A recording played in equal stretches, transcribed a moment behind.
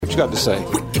What you got to say?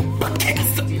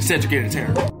 Cedric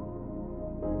Entertainer.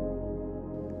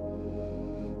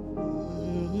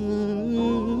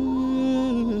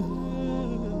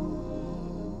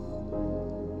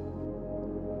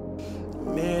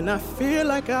 Man, I feel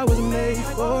like I was made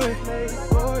for it. I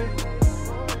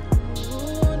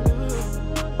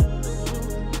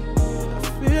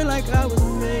feel like I was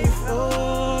made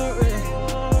for it.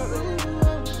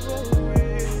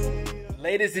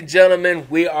 Ladies and gentlemen,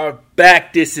 we are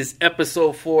back. This is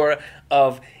episode 4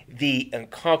 of The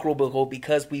Unconquerable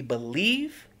Because We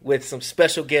Believe, with some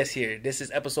special guests here. This is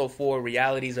episode 4,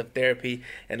 Realities of Therapy,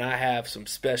 and I have some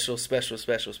special.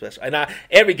 And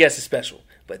every guest is special,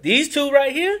 but these two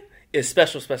right here is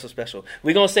special.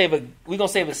 We're gonna save a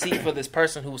seat for this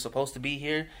person who was supposed to be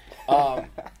here.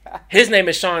 His name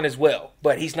is Sean as well,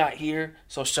 but he's not here.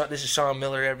 So this is Sean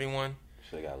Miller, everyone.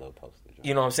 Should got a little postage.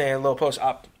 You know what I'm saying? A little post.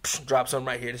 I'll drop something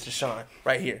right here. This is Sean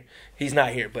right here. He's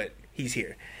not here, but he's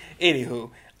here. Anywho,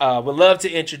 would love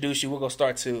to introduce you. We're going to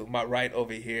start to my right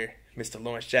over here, Mr.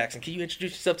 Lawrence Jackson. Can you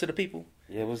introduce yourself to the people?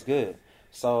 Yeah, what's good?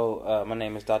 So, my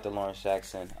name is Dr. Lawrence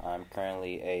Jackson. I'm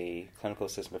currently a clinical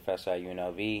assistant professor at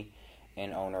UNLV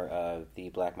and owner of the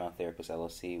Black Male Therapist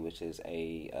LLC, which is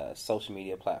a social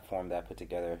media platform that I put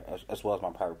together, as well as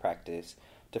my private practice,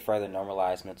 to further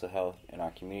normalize mental health in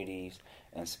our communities,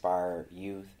 inspire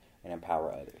youth, and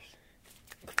empower others.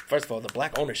 First of all, the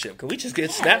black ownership. Can we just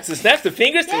get snaps the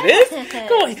fingers to this?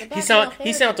 Come on.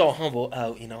 He sounds all humble.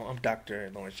 I'm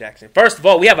Dr. Lawrence Jackson. First of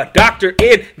all, we have a doctor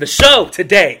in the show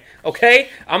today. Okay?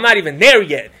 I'm not even there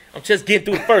yet. I'm just getting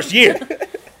through the first year.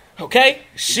 Okay?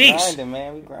 Sheesh. We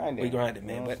grinding,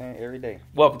 man. You know but every day.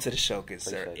 Welcome to the show, good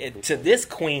sir. To this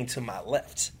queen to my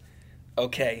left.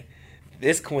 Okay?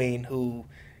 This queen who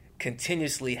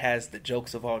continuously has the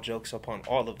jokes of all jokes upon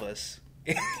all of us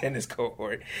in this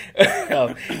cohort.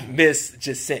 Miss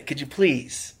Jacente, could you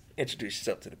please introduce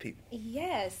yourself to the people?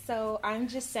 Yes, so I'm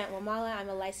Jacente Wamala. I'm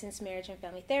a licensed marriage and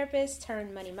family therapist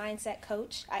turned money mindset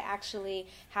coach. I actually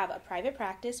have a private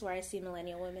practice where I see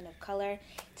millennial women of color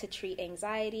to treat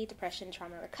anxiety, depression,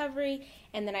 trauma recovery.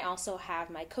 And then I also have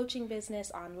my coaching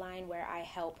business online where I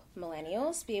help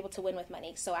millennials be able to win with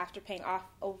money. So after paying off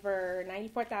over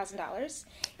 $94,000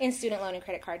 in student loan and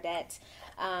credit card debt,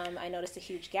 I noticed a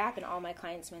huge gap, and all my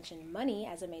clients mentioned money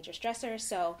as a major stressor.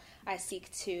 So I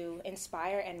seek to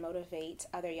inspire and motivate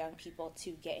other young people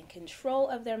to get in control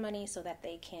of their money so that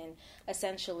they can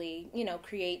essentially,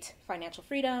 create financial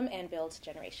freedom and build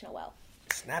generational wealth.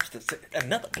 Snaps to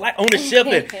another black ownership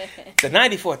and the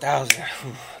 94,000.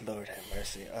 Lord have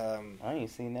mercy. I ain't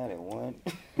seen that in one.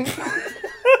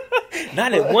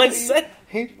 Not in one set.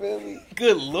 Really?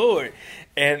 Good Lord.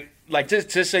 And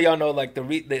just so y'all know,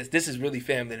 this is really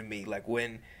family to me. Like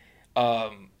when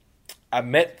I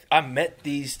met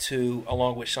these two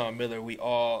along with Sean Miller. We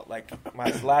all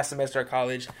my last semester at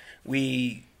college,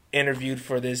 we interviewed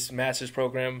for this master's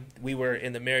program. We were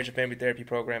in the marriage and family therapy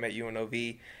program at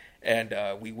UNLV. And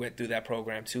we went through that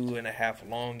program 2.5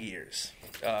 long years.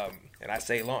 And I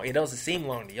say long, it doesn't seem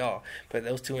long to y'all, but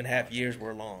those 2.5 years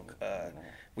were long.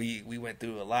 We went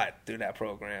through a lot through that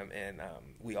program, and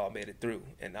we all made it through.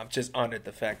 And I'm just honored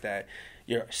the fact that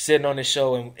you're sitting on this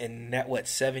show, and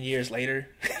 7 years later,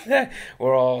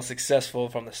 we're all successful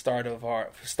from the start of our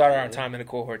time in the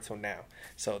cohort till now.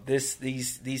 So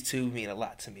these two mean a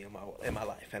lot to me in my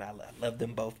life, and I love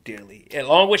them both dearly,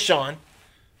 along with Sean.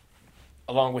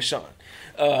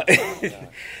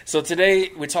 So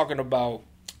today we're talking about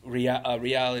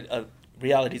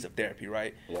realities of therapy,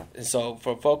 right? Yeah. And so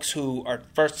for folks who are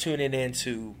first tuning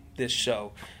into this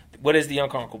show, what is The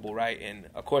Unconquerable, right? And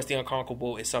of course, The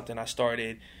Unconquerable is something I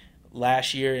started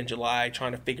last year in July,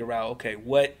 trying to figure out, okay,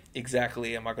 what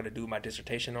exactly am I going to do my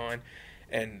dissertation on?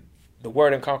 And the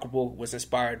word unconquerable was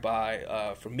inspired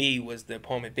by, for me, was the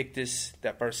poem Invictus,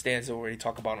 that first stanza where he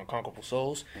talk about unconquerable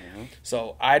souls. Mm-hmm.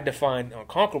 So I define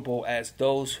unconquerable as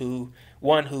those who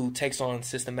takes on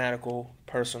systematical,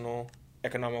 personal,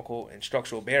 economical, and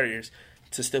structural barriers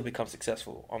to still become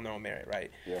successful on their own merit, right?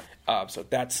 Yeah. So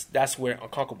that's where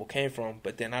unconquerable came from.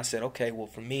 But then I said, okay, well,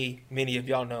 for me, many of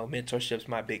y'all know mentorship's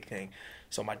my big thing.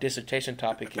 So my dissertation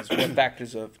topic is what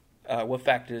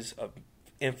factors of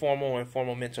informal and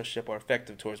formal mentorship are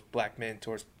effective towards black men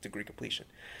towards degree completion.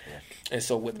 Yeah. And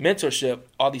so with mentorship,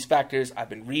 all these factors, I've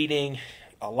been reading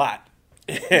a lot.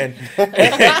 and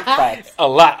a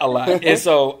lot. And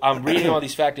so I'm reading all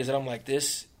these factors, and I'm like,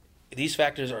 these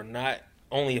factors are not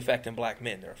only affecting black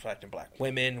men, they're affecting black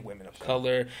women, women of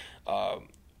color,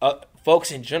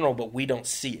 folks in general, but we don't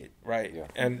see it, right? Yeah.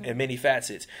 And many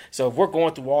facets. So if we're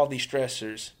going through all these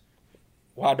stressors,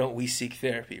 why don't we seek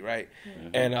therapy, right?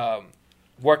 Mm-hmm. And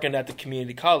working at the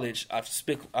community college, I've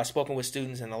spoken with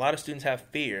students, and a lot of students have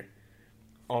fear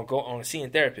on seeing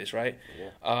therapists, right?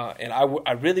 Yeah. And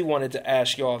I really wanted to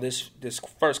ask y'all this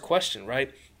first question,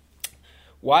 right?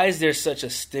 Why is there such a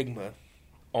stigma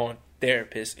on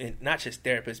therapists, and not just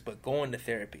therapists, but going to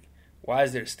therapy? Why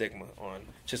is there a stigma on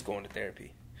just going to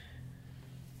therapy?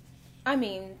 I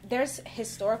mean, there's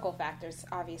historical factors,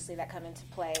 obviously, that come into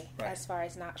play as far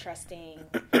as not trusting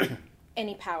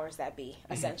any powers that be,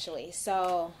 essentially.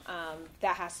 So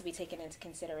that has to be taken into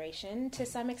consideration to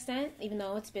some extent, even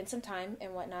though it's been some time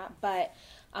and whatnot. But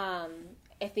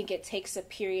I think it takes a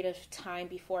period of time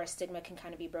before a stigma can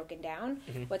kind of be broken down.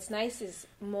 What's nice is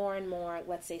more and more,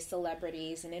 let's say,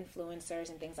 celebrities and influencers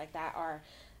and things like that are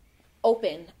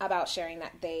open about sharing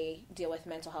that they deal with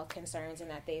mental health concerns and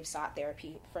that they've sought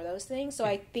therapy for those things. So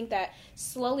I think that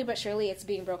slowly but surely it's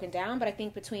being broken down. But I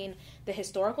think between the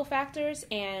historical factors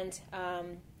and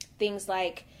things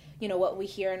like, you know, what we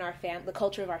hear in our the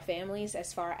culture of our families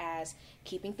as far as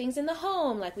keeping things in the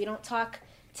home, like we don't talk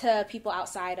to people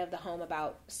outside of the home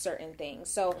about certain things.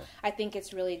 So I think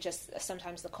it's really just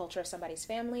sometimes the culture of somebody's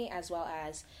family as well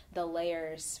as the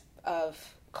layers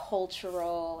of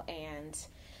cultural and,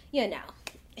 you know,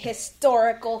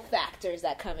 historical factors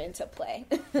that come into play.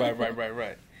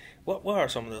 Right. What are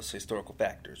some of those historical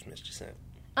factors, Ms. Jacinth?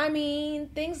 I mean,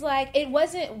 things like, it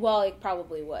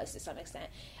probably was to some extent.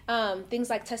 Things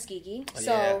like Tuskegee.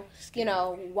 You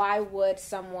know, why would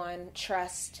someone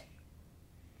trust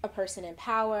a person in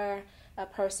power, a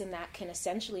person that can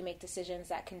essentially make decisions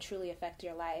that can truly affect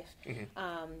your life,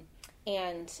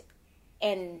 and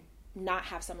not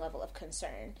have some level of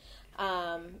concern?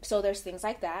 So there's things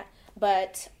like that.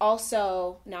 But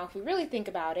also, now if we really think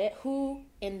about it, who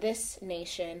in this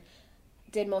nation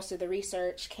did most of the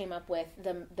research, came up with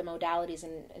the modalities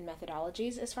and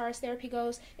methodologies as far as therapy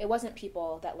goes? It wasn't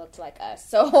people that looked like us.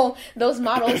 So those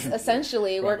models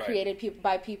essentially were created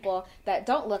by people that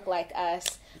don't look like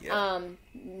us,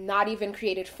 not even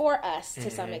created for us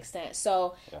to some extent.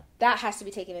 So that has to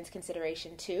be taken into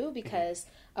consideration too, because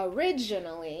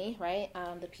originally, right,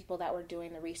 the people that were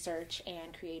doing the research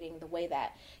and creating the way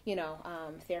that, you know,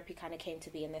 therapy kind of came to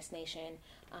be in this nation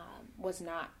was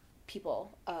not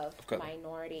people of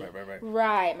minority,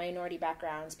 minority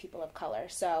backgrounds, people of color.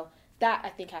 So that I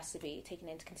think has to be taken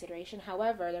into consideration.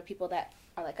 However, there are people that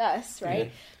are like us,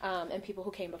 right, and people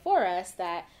who came before us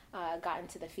that got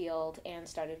into the field and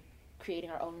started creating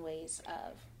our own ways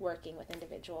of working with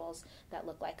individuals that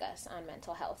look like us on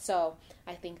mental health. So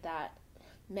I think that,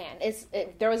 man,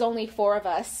 there was only 4 of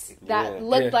us that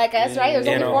looked like us, right? There was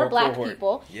only 4 black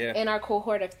people in our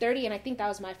cohort of 30, and I think that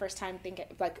was my first time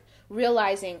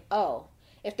realizing, oh,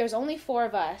 if there's only 4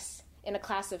 of us in a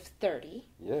class of 30,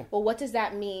 well, what does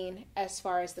that mean as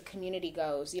far as the community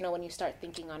goes? You know, when you start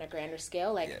thinking on a grander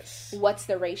scale, what's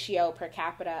the ratio per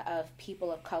capita of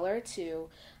people of color to,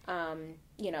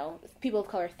 you know, people of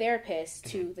color therapists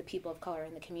to the people of color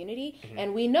in the community?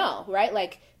 And we know, right,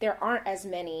 like there aren't as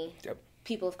many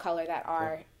people of color that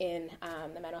are in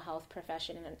the mental health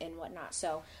profession and whatnot.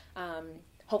 So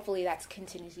hopefully that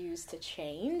continues to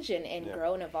change and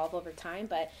grow and evolve over time.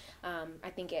 But I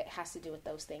think it has to do with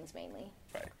those things mainly.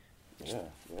 Right.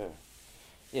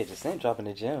 Yeah, just ain't dropping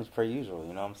the gems per usual.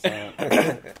 You know what I'm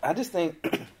saying? I just think,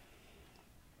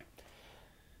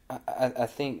 I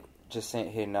think just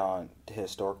hitting on the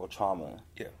historical trauma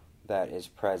that is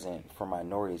present for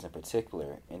minorities in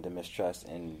particular, and the mistrust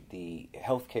in the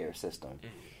healthcare system,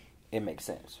 it makes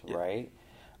sense, right?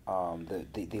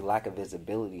 The lack of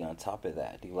visibility on top of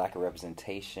that, the lack of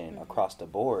representation across the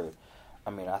board. I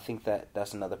mean, I think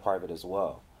that's another part of it as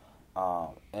well.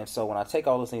 And so when I take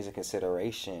all those things in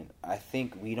consideration, I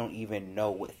think we don't even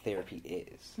know what therapy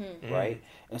is, right?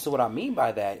 And so what I mean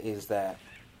by that is that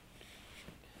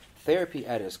therapy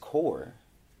at its core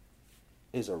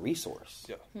is a resource.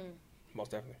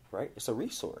 Most definitely. Right? It's a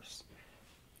resource.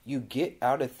 You get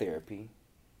out of therapy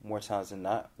more times than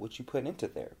not what you put into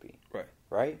therapy.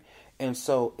 Right? And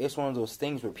so it's one of those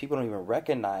things where people don't even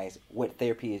recognize what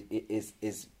therapy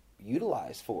is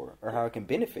utilized for or how it can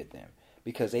benefit them,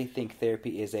 because they think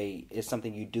therapy is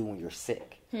something you do when you're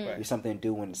sick. It's something to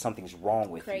do when something's wrong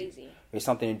with you. It's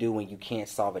something to do when you can't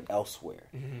solve it elsewhere.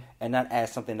 And not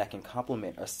as something that can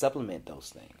complement or supplement those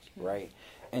things, right?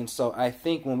 And so I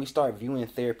think when we start viewing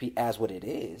therapy as what it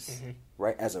is,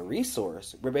 right, as a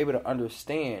resource, we're able to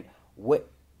understand what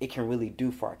it can really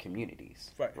do for our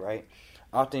communities, right?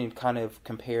 I often kind of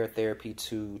compare therapy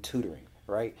to tutoring,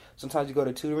 right? Sometimes you go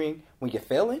to tutoring when you're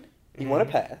failing, you want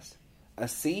to pass. A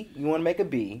C, you want to make a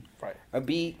B. A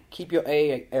B, keep your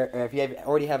A, or if you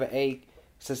already have an A,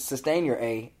 sustain your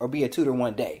A, or be a tutor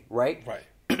one day, right?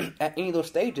 at any of those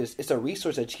stages, it's a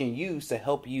resource that you can use to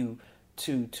help you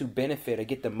to benefit or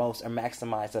get the most or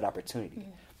maximize that opportunity.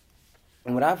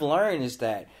 And what I've learned is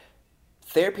that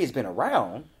therapy has been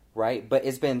around, right? But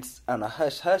it's been on a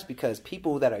hush-hush because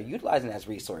people that are utilizing it as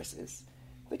resources,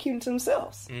 they keep it to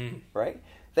themselves, right?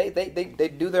 They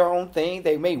do their own thing.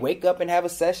 They may wake up and have a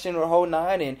session or a whole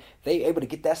nine, and they're able to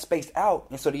get that space out,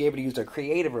 and so they're able to use their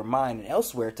creative or mind and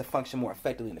elsewhere to function more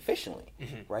effectively and efficiently,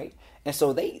 right? And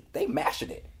so they mastered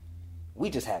it. We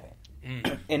just haven't.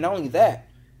 And not only that,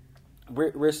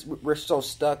 we're so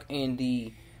stuck in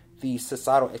the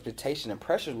societal expectation and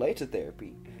pressure related to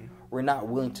therapy. We're not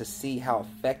willing to see how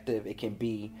effective it can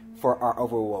be for our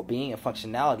overall well-being and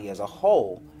functionality as a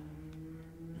whole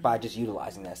by just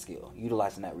utilizing that skill,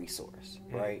 utilizing that resource,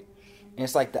 right? And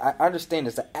it's like, I understand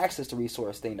there's the access to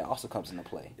resource thing that also comes into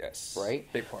play. Yes.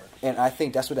 Right? Big part. And I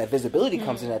think that's where that visibility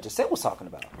comes in that Jacette was talking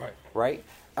about. Right. Right?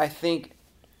 I think,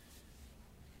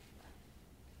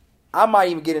 I might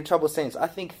even get in trouble saying this, I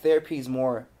think therapy is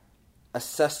more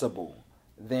accessible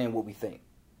than what we think.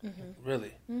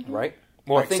 Really? Right?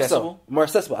 More I think accessible? so. More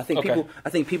accessible. I think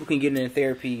Okay. people can get into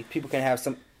therapy. People can have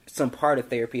some part of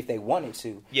therapy if they wanted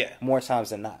to. Yeah. More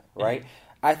times than not, right?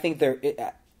 I think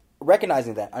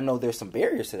recognizing that, I know there's some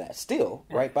barriers to that still,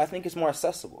 right? But I think it's more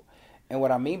accessible. And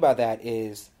what I mean by that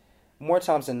is, more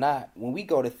times than not, when we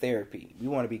go to therapy, we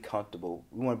want to be comfortable.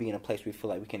 We want to be in a place where we feel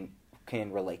like we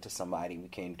can relate to somebody. We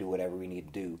can do whatever we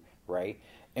need to do, right?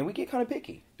 And we get kind of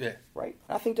picky, right?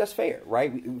 I think that's fair,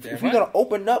 right? If we're going to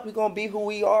open up, we're going to be who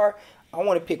we are. I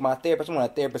want to pick my therapist. I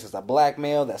want a therapist that's a black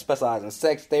male that specializes in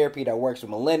sex therapy, that works with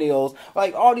millennials,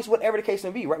 like all these, whatever the case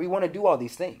may be, right? We want to do all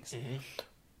these things.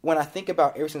 When I think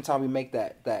about every single time we make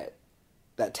that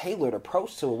tailored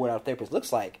approach to what our therapist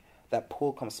looks like, that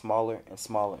pool comes smaller and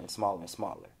smaller and smaller and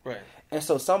smaller. Right. And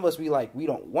so some of us, we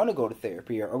don't want to go to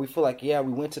therapy, or we feel like, yeah,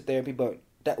 we went to therapy, but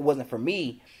that wasn't for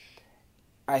me.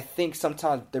 I think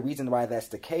sometimes the reason why that's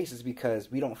the case is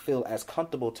because we don't feel as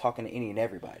comfortable talking to any and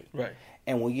everybody. Right.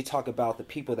 And when you talk about the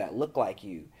people that look like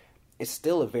you, it's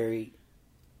still a very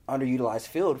underutilized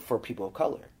field for people of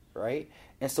color, right?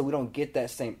 And so we don't get that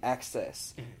same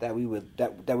access that we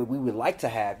would like to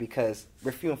have because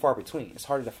we're few and far between. It's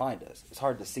harder to find us. It's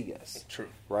harder to see us. True.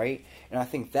 Right? And I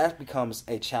think that becomes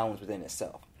a challenge within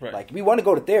itself. Right. Like, we want to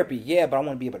go to therapy, yeah, but I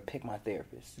want to be able to pick my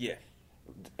therapist. Yeah.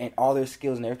 And all their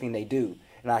skills and everything they do.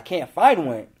 And I can't find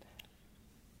one.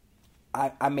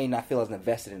 I may not feel as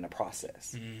invested in the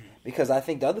process. Because I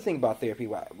think the other thing about therapy,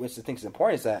 which I think is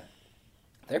important, is that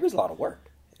therapy is a lot of work.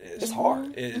 It's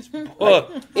hard. It is.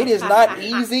 It is not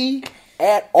easy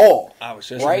at all. I was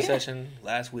just in a session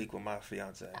last week with my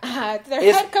fiance. There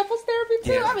had couples therapy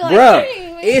too. Yeah. I'd be like, Bruh,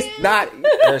 hey, man. it's not.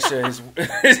 That shit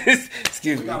is,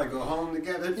 excuse We me. gotta go home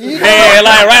together. Yeah,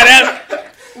 like right after.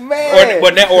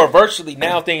 Man. Or virtually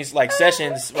now things like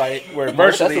sessions, right? Where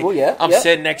virtually accessible, yeah, I'm yeah.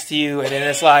 sitting next to you, and then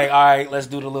it's like, all right, let's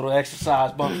do the little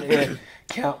exercise, bump the head,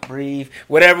 count, breathe,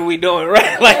 whatever we doing,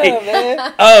 right? Like, Yeah,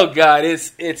 man. oh god,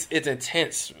 it's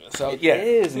intense. So It yeah,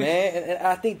 is, man. And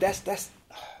I think that's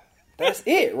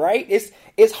it, right?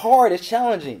 It's hard. It's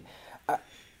challenging. I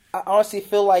honestly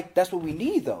feel like that's what we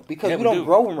need, though, because we don't do.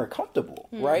 grow when we're comfortable,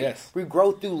 right? Yes. We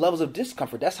grow through levels of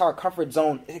discomfort. That's how our comfort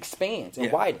zone expands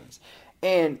and widens.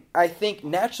 And I think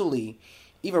naturally,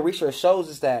 even research shows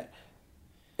is that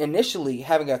initially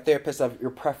having a therapist of your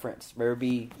preference, whether it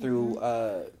be through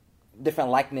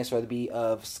different likeness, whether it be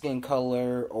of skin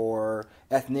color or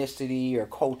ethnicity or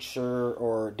culture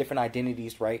or different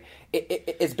identities, right?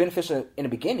 It's beneficial in the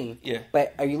beginning. Yeah.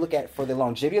 But you look at for the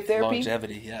longevity of therapy,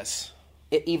 longevity, yes.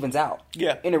 it evens out.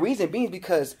 Yeah. And the reason being is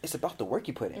because it's about the work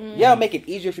you put in. Yeah, it'll make it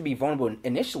easier to be vulnerable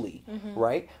initially,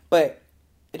 right? But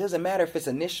it doesn't matter if it's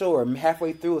initial or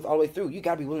halfway through or all the way through. You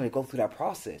got to be willing to go through that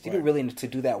process. You be willing to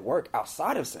do that work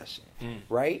outside of session,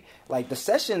 right? Like the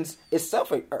sessions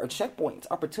itself are checkpoints,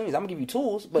 opportunities. I'm going to give you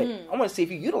tools, but I want to see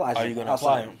if you utilize them. Are you going to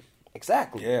apply them?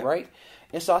 Exactly, right?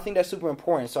 And so I think that's super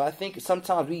important. So I think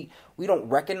sometimes we don't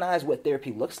recognize what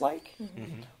therapy looks like.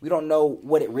 We don't know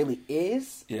what it really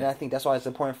is. And I think that's why it's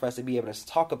important for us to be able to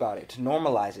talk about it, to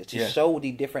normalize it, to show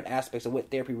the different aspects of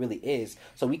what therapy really is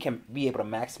so we can be able to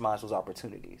maximize those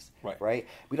opportunities. Right?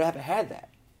 We haven't had that.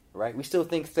 Right? We still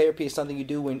think therapy is something you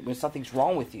do when something's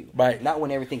wrong with you. Right. Not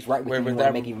when everything's right with you and you want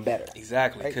to make it even better.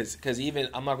 Exactly. Right? Because even,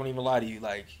 I'm not going to even lie to you,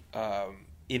 like,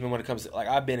 even when it comes to, like,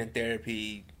 I've been in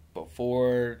therapy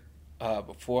before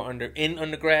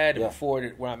undergrad and before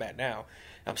where I'm at now.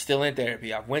 I'm still in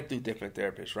therapy. I went through different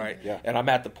therapists, right? Yeah. And I'm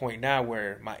at the point now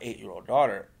where my 8-year-old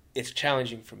daughter, it's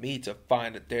challenging for me to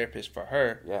find a therapist for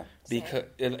her. Yeah. Because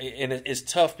it's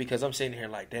tough because I'm sitting here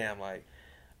like, damn, like,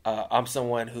 I'm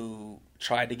someone who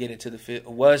tried to get into the field,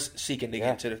 was seeking to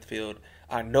get into the field.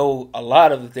 I know a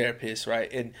lot of the therapists,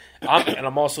 right? And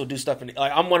I'm also do stuff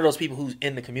I'm one of those people who's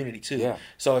in the community too. Yeah.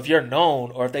 So if you're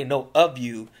known or if they know of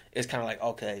you, it's kind of like,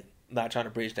 okay, not trying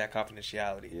to bridge that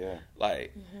confidentiality. Yeah.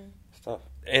 Like Stuff.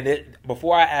 And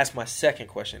before I ask my second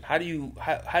question, how do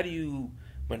you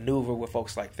maneuver with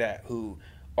folks like that who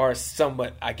are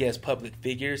somewhat, I guess, public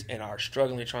figures and are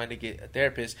struggling trying to get a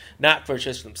therapist, not for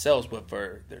just themselves, but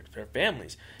for their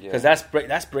families? Because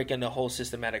that's breaking the whole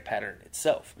systematic pattern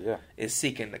itself. Yeah. Is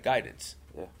seeking the guidance.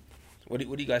 Yeah. What do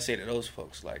you guys say to those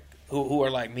folks, like who are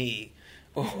like me,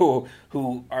 who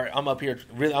are I'm up here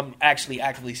really, I'm actually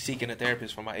actively seeking a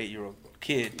therapist for my 8-year-old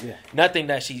kid. Yeah. Nothing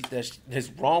that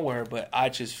is wrong with her, but I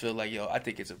just feel like, I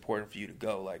think it's important for you to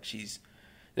go. Like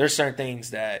there's certain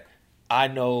things that I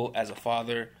know as a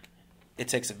father, it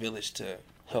takes a village to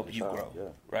help you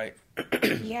grow, right?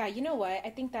 Yeah, you know what?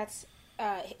 I think that's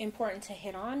important to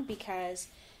hit on because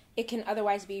it can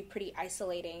otherwise be pretty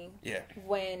isolating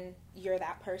when you're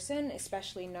that person,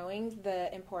 especially knowing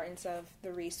the importance of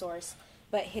the resource,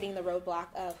 but hitting the roadblock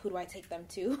of who do I take them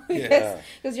to?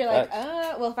 Because you're like,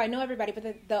 well, if I know everybody, but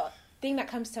the thing that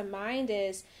comes to mind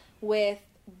is with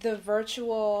the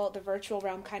virtual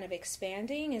realm kind of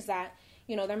expanding is that,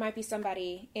 there might be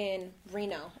somebody in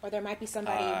Reno or there might be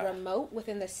somebody remote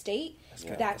within the state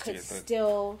that could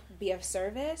still be of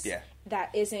service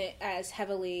that isn't as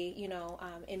heavily,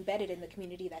 embedded in the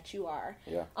community that you are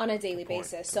on a daily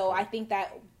basis. So I think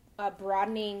that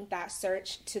broadening that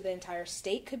search to the entire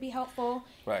state could be helpful,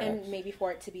 and maybe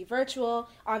for it to be virtual.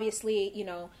 Obviously,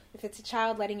 if it's a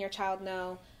child, letting your child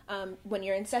know when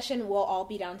you're in session, we'll all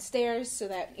be downstairs so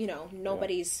that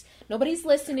nobody's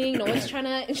listening, no one's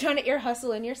trying to ear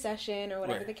hustle in your session or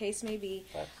whatever the case may be.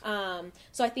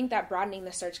 So I think that broadening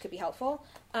the search could be helpful.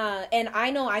 And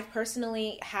I know I've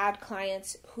personally had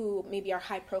clients who maybe are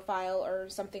high profile or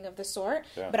something of the sort,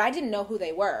 but I didn't know who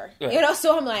they were.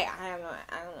 So I'm like, I don't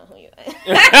know who you are.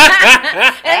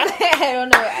 I don't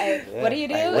know. What do you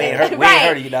do? We ain't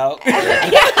heard of you, dog.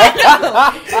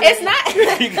 It's not.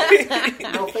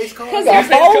 No face call. Because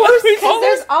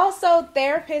there's also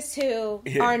therapists who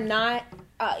are not,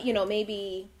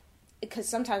 maybe. Because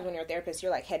sometimes when you're a therapist,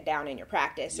 you're like head down in your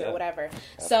practice or whatever.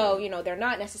 Absolutely. So, they're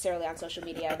not necessarily on social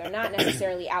media. They're not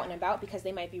necessarily out and about because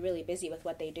they might be really busy with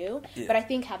what they do. Yeah. But I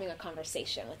think having a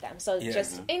conversation with them. So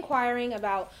just inquiring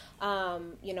about,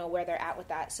 where they're at with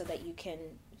that so that you can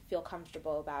feel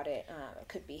comfortable about it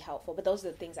could be helpful. But those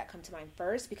are the things that come to mind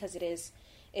first because it is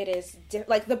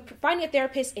finding a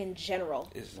therapist in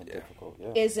general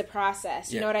is a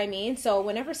process. You know what I mean? So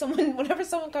whenever someone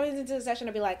comes into the session,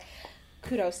 I'll be like,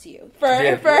 kudos to you for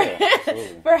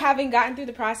having gotten through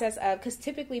the process of, because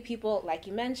typically people, like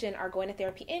you mentioned, are going to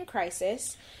therapy in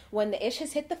crisis when the ish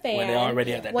has hit the fan. When they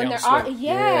already have that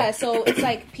downslope. So it's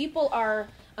like people are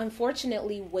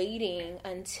unfortunately waiting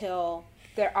until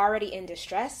they're already in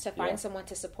distress to find someone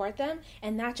to support them,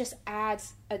 and that just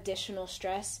adds additional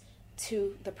stress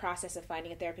to the process of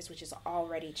finding a therapist, which is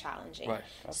already challenging. Right.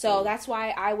 So that's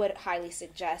why I would highly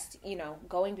suggest,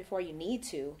 going before you need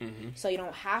to, so you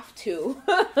don't have to.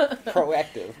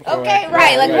 Proactive. Okay,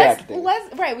 right. Like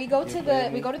let's we go to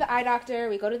the eye doctor,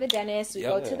 we go to the dentist, we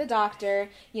go to the doctor,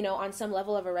 on some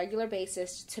level of a regular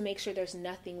basis to make sure there's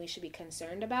nothing we should be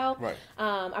concerned about. Right.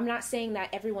 I'm not saying that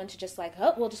everyone should just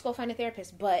we'll just go find a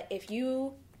therapist, but if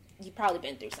you've probably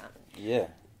been through something. Yeah.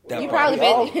 We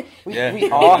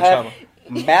all have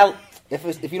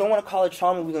if you don't want to call it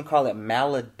trauma, we can call it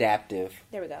maladaptive.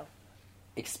 There we go.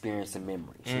 Experience and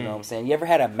memories. You know what I'm saying? You ever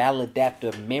had a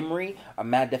maladaptive memory, a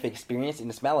maladaptive experience,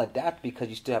 and it's maladaptive because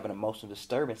you still have an emotional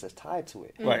disturbance that's tied to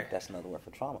it. Right. That's another word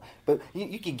for trauma. But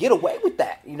you can get away with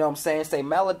that. You know what I'm saying? Say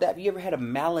maladaptive. You ever had a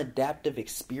maladaptive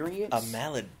experience? A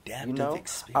maladaptive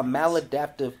experience. A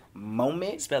maladaptive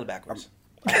moment. Spell it backwards.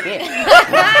 I can't.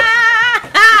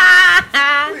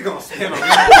 We're gonna stand on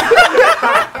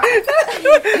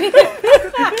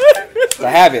I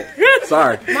have it.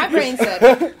 Sorry. My brain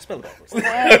said. Spell it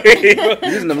backwards.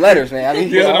 Using them letters, man.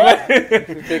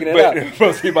 Picking it up.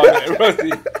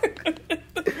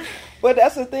 But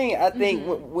that's the thing. I think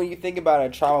when you think about a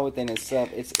trauma within itself,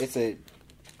 it's a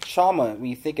trauma when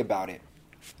you think about it,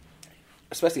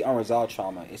 especially unresolved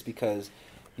trauma. It's because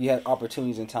you have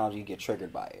opportunities and times you get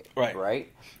triggered by it.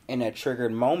 Right? And that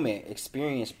triggered moment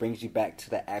experience brings you back to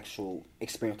the actual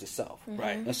experience itself.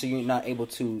 Right. And so you're not able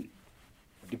to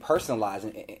depersonalize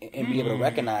and be able to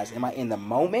recognize, am I in the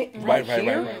moment here?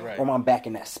 Or am I back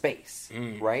in that space?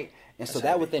 Right? And so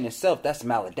that within itself, that's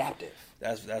maladaptive.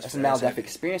 That's a maladaptive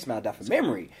experience, maladaptive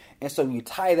memory. And so you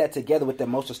tie that together with the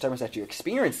emotional disturbance that you're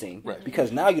experiencing, right.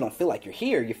 because now you don't feel like you're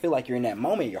here. You feel like you're in that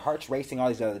moment. Your heart's racing, all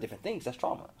these other different things. That's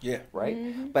trauma. Yeah. Right?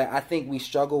 Mm-hmm. But I think we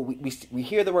struggle. We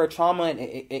hear the word trauma, and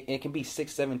it can be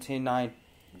 6, 7, 10, 9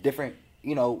 different,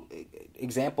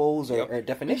 examples or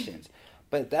definitions.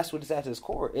 But that's what it's at its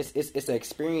core. It's an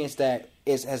experience that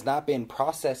has not been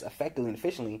processed effectively and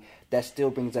efficiently that still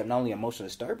brings up not only emotional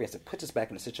disturbance, it puts us back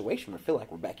in a situation where we feel like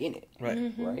we're back in it. Right.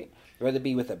 Mm-hmm. Right? Whether it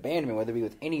be with abandonment, whether it be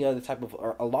with any other type of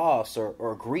a loss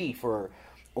or grief or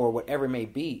whatever it may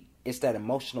be, it's that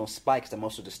emotional spikes, the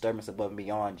emotional disturbance above and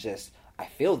beyond just, I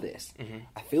feel this. Mm-hmm.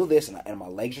 I feel this and my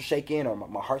legs are shaking or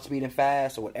my heart's beating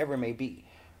fast or whatever it may be.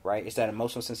 Right? It's that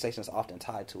emotional sensation that's often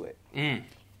tied to it. Mm.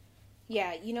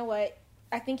 Yeah, you know what?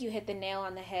 I think you hit the nail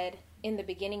on the head in the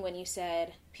beginning when you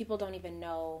said people don't even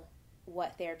know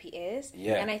what therapy is.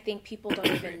 Yeah. And I think people don't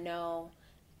even know,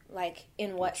 like,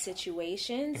 in what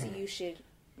situations you should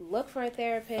look for a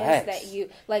therapist. Facts. That you,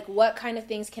 like, what kind of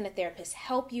things can a therapist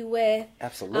help you with?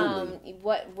 Absolutely.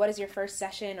 What is your first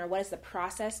session or what is the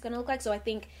process going to look like? So I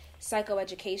think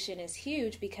psychoeducation is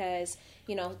huge because,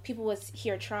 people would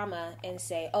hear trauma and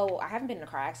say, oh, I haven't been in a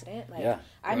car accident. Like, yeah.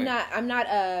 I'm not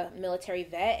a military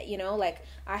vet, like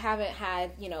I haven't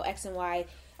had, X and Y,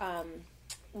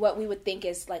 what we would think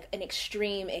is like an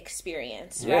extreme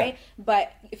experience, Yeah. right?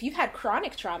 But if you've had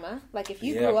chronic trauma, like if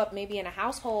you grew up maybe in a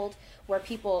household where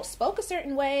people spoke a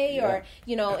certain way or,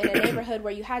 in a neighborhood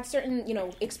where you had certain,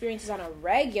 experiences on a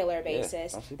regular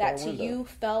basis that to you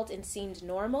felt and seemed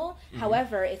normal. Mm-hmm.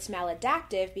 However, it's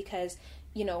maladaptive because,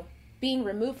 being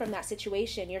removed from that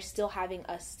situation, you're still having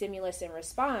a stimulus and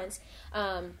response.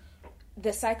 The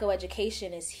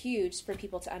psychoeducation is huge for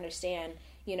people to understand,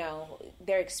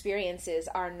 their experiences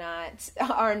are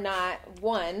not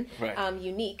one, right.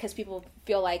 unique because people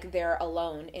feel like they're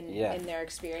alone in their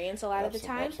experience a lot of the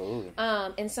time. Absolutely.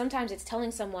 And sometimes it's telling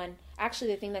someone,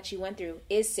 actually, the thing that you went through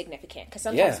is significant because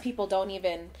sometimes people don't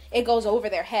even, it goes over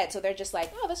their head. So they're just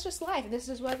like, oh, that's just life. And this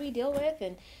is what we deal with.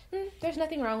 And there's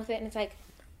nothing wrong with it. And it's like,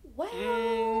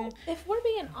 well, if we're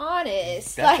being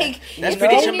honest, that's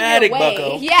pretty traumatic,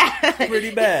 Bucko. Yeah,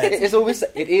 pretty bad.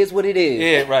 It is what it is.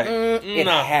 Yeah, right. It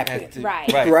happened.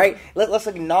 Right. Let's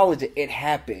acknowledge it. It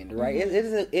happened. Right.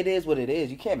 Mm-hmm. It is what it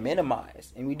is. You can't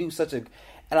minimize, and we do and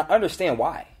I understand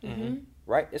why. Mm-hmm.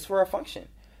 Right. It's for a function.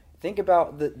 Think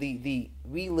about the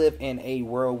we live in a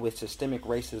world with systemic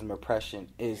racism, oppression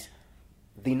is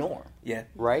the norm. Yeah.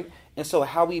 Right? And so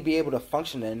how we be able to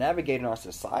function and navigate in our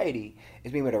society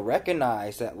is being able to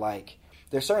recognize that, like,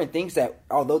 there's certain things that,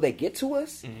 although they get to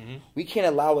us, we can't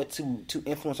allow it to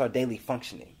influence our daily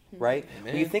functioning. Right?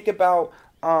 Amen. When you think about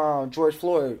George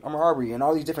Floyd, Arbery, and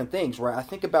all these different things, right? I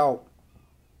think about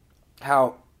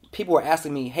how people were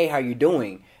asking me, hey, how you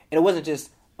doing? And it wasn't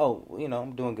just, oh,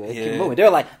 I'm doing good. Keep moving. They're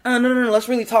like, no, let's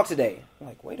really talk today. I'm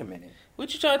like, wait a minute.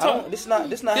 What you trying to talk? This is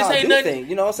not how I do things.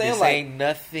 You know what I'm saying? This like, ain't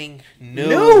nothing new.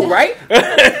 New, right?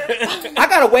 I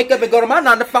gotta wake up and go to my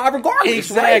 9 to 5 regardless,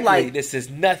 exactly. Right? Like, this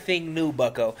is nothing new,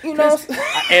 Bucko. You know,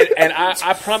 and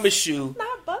I promise you,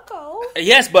 not Bucko.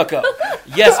 Yes, Bucko.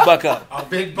 Yes, Bucko. Oh,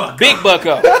 big Bucko. Big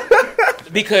Bucko.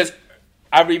 Because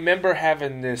I remember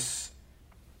having this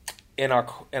in our,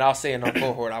 and I'll say in our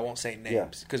cohort. I won't say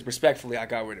names because respectfully, I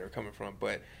got where they were coming from,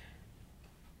 but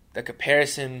the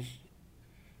comparison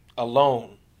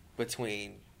alone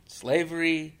between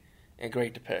slavery and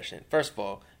Great Depression. First of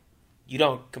all, you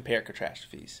don't compare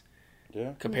catastrophes.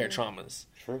 Yeah. Compare traumas.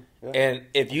 True. Yeah. And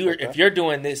if you're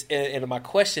doing this, and my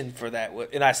question for that,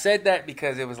 and I said that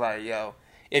because it was like, yo,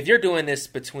 if you're doing this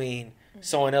between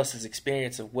someone else's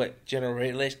experience of what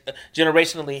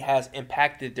generationally has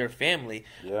impacted their family,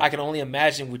 I can only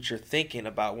imagine what you're thinking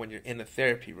about when you're in the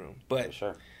therapy room. But for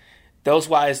sure. Those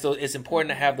wise, it's important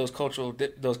to have those cultural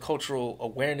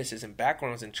awarenesses and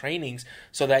backgrounds and trainings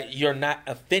so that you're not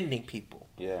offending people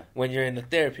when you're in the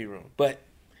therapy room. But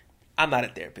I'm not a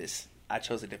therapist. I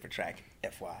chose a different track,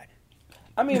 FY.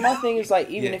 I mean, my thing is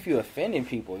like, even if you're offending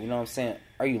people, you know what I'm saying?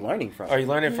 Are you learning from it? Are you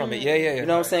learning from it? Yeah. You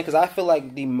know what I'm saying? Because I feel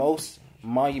like the most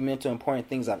monumental, important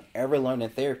things I've ever learned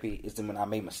in therapy is when I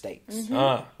made mistakes.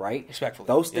 Mm-hmm. Right? Respectfully.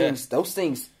 Those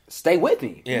things stay with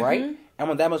me. Yeah. Right? Mm-hmm.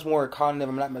 I'm that much more cognitive.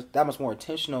 I'm that much more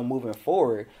intentional moving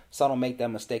forward, so I don't make that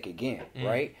mistake again.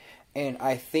 Right? And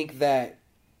I think that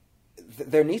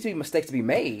there needs to be mistakes to be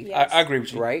made. Yes. I agree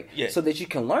with you. Right? Yeah. So that you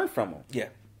can learn from them. Yeah.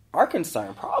 Our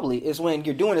concern probably is when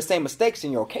you're doing the same mistakes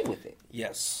and you're okay with it.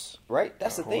 Yes. Right?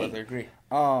 That's the thing. I agree.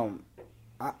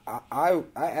 I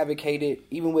advocated,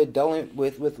 even with dealing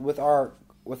with our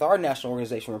national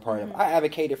organization we're part of, I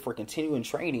advocated for continuing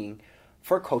training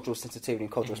for cultural sensitivity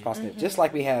and cultural responsiveness. Just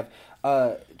like we have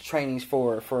trainings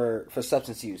for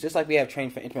substance use, just like we have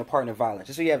training for intimate partner violence,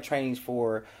 just like we have trainings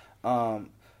for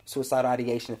suicidal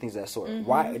ideation and things of that sort.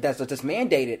 Why that's just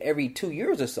mandated every 2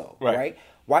 years or so, right?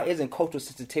 Why isn't cultural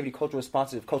sensitivity, cultural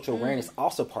responsive, cultural awareness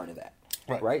also part of that?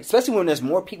 Right? Especially when there's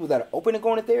more people that are open to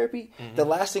going to therapy. The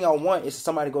last thing I want is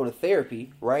somebody to go to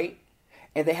therapy, right?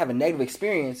 And they have a negative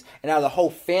experience, and now the whole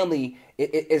family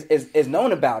is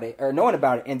knowing about it,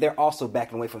 and they're also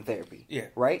backing away from therapy. Yeah.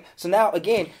 Right? So now,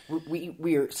 again,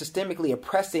 we are systemically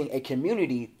oppressing a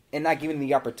community and not giving them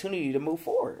the opportunity to move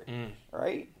forward.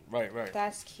 Right? Right.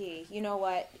 That's key. You know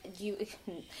what?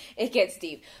 It gets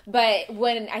deep. But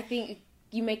when I think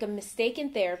you make a mistake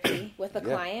in therapy with a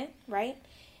client, right?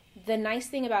 The nice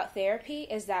thing about therapy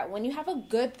is that when you have a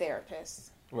good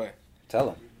therapist, right? Tell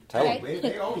them.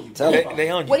 They own you. They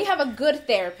own you. When you have a good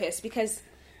therapist, because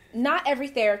not every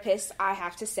therapist, I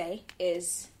have to say,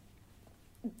 is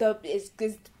the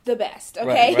best.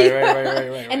 Okay,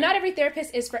 right. And not every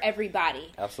therapist is for everybody.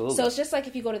 Absolutely. So it's just like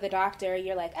if you go to the doctor,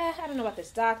 you're like, I don't know about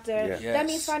this doctor. Yeah. Yes. That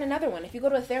means find another one. If you go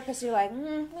to a therapist, you're like, I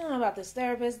don't know about this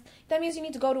therapist. That means you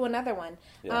need to go to another one.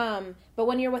 Yeah. But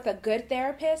when you're with a good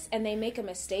therapist and they make a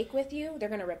mistake with you, they're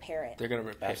going to repair it. They're gonna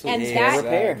repair. And Absolutely.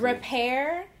 that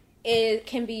Repair. repair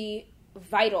can be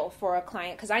vital for a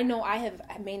client, because I know I have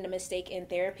made a mistake in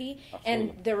therapy. Absolutely.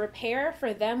 And the repair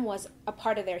for them was a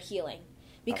part of their healing,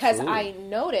 because Absolutely. I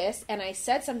noticed and I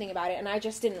said something about it, and I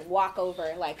just didn't walk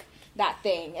over like that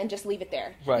thing and just leave it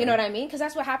there. Right. You know what I mean? Because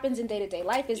that's what happens in day-to-day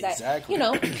life, is that, Exactly. you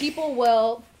know, people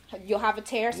will... You'll have a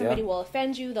tear, somebody Yeah. will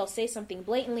offend you, they'll say something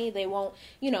blatantly, they won't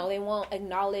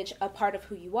acknowledge a part of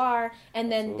who you are, and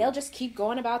then Absolutely. they'll just keep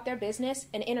going about their business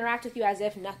and interact with you as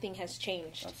if nothing has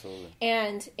changed. Absolutely.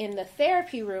 And in the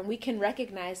therapy room, we can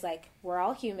recognize, like, we're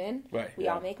all human, Right. we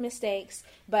Yeah. all make mistakes,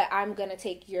 but I'm going to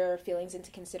take your feelings into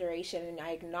consideration, and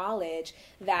I acknowledge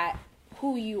that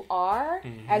who you are,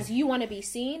 as you want to be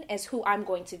seen, is who I'm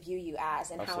going to view you as,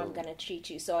 and how I'm Absolutely. going to treat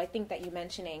you. So I think that you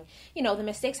mentioning, the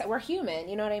mistakes, that we're human,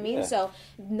 you know what I mean? Yeah. So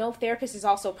no therapist is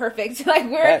also perfect. Like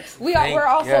Facts. we're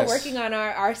also Yes. working on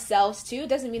ourselves too.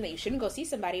 Doesn't mean that you shouldn't go see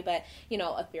somebody, but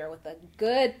if you're with a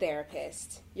good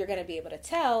therapist, you're going to be able to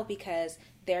tell, because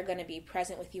they're going to be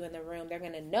present with you in the room. They're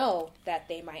going to know that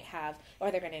they might have,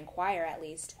 or they're going to inquire at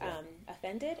least,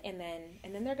 offended, and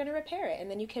then they're going to repair it, and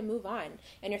then you can move on.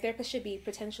 And your therapist should be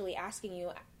potentially asking you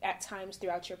at times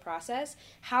throughout your process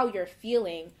how you're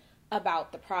feeling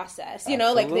about the process.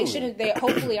 Like they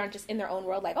hopefully aren't just in their own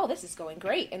world like, oh, this is going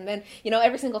great. And then,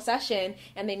 every single session,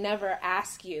 and they never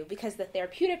ask you, because the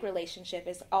therapeutic relationship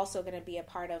is also going to be a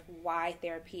part of why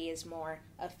therapy is more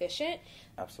efficient.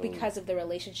 Absolutely. Because of the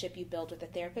relationship you build with the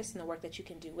therapist and the work that you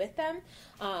can do with them,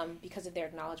 because of their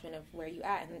acknowledgement of where you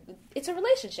at. And it's a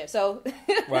relationship. So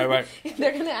Right.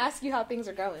 they're going to ask you how things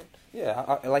are going.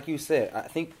 Yeah, like you said, I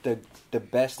think the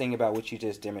best thing about what you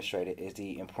just demonstrated is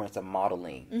the importance of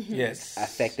modeling Yes.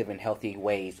 effective and healthy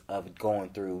ways of going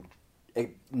through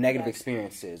negative Yes.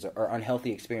 experiences or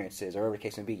unhealthy experiences, or whatever the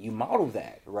case may be. You model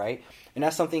that, right? And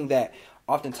that's something that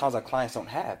oftentimes our clients don't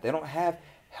have. They don't have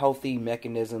healthy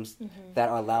mechanisms that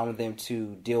are allowing them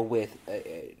to deal with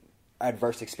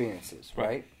adverse experiences,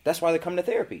 right? That's why they're coming to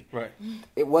therapy. Right.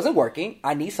 It wasn't working.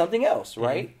 I need something else,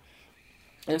 right?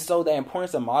 And so the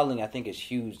importance of modeling, I think, is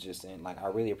huge. Just and I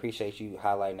really appreciate you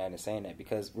highlighting that and saying that,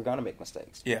 because we're gonna make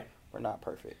mistakes. Yeah. We're not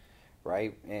perfect,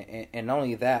 right? And not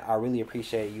only that, I really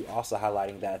appreciate you also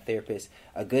highlighting that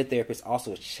a good therapist,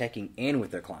 also is checking in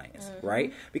with their clients,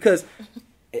 right? Because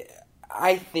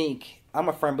I think I'm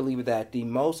a firm believer that the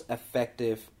most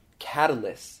effective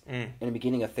catalyst in the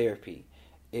beginning of therapy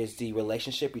is the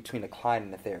relationship between the client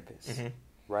and the therapist,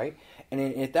 right? And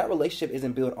if that relationship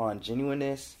isn't built on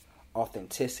genuineness,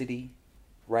 authenticity,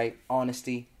 right,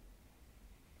 honesty,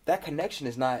 that connection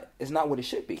is not what it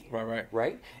should be.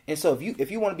 Right. And so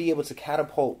if you want to be able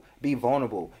to be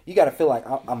vulnerable, you got to feel like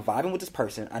I'm vibing with this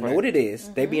person. I know what it is.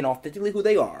 They being authentically who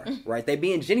they are, right? They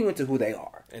being genuine to who they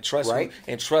are, And trust right?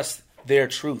 and trust their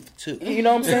truth too. You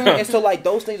know what I'm saying? And so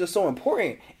those things are so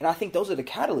important, and I think those are the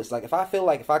catalysts. Like if I feel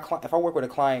like if I work with a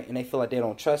client and they feel like they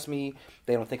don't trust me,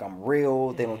 they don't think I'm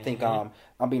real, they don't think I'm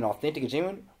being authentic and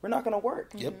genuine, we're not going to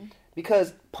work. Yep.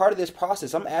 Because part of this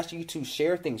process, I'm asking you to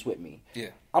share things with me.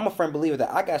 Yeah. I'm a firm believer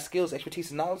that I got skills,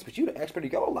 expertise, and knowledge, but you the expert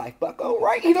of your life, bucko,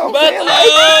 right? You know what I'm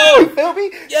saying? You feel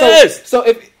me? Yes. So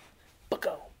if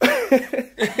Bucko.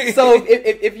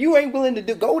 if you ain't willing to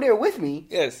go there with me,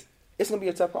 Yes. it's gonna be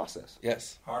a tough process.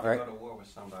 Yes. Hard Right. to go to war with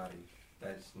somebody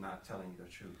that's not telling you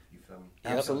the truth. You feel me?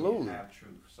 Yep. Absolutely. You have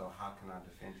truth. So how can I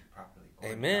defend you properly? Or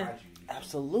Amen. guide you, you feel me?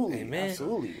 Absolutely. Amen.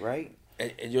 Absolutely. Right.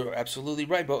 And you're absolutely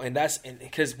right, bro. And that's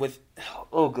because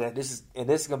God, this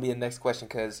is gonna be the next question,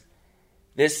 because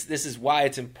this is why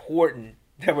it's important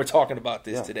that we're talking about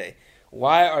this today.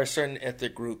 Why do certain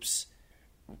ethnic groups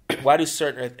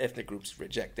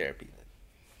reject therapy?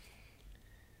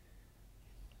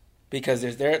 Because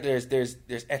there's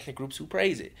ethnic groups who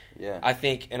praise it. Yeah, I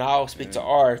think, and I'll speak to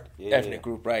our ethnic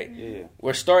group, right? Yeah,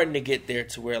 we're starting to get there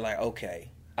to where, like,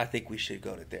 okay, I think we should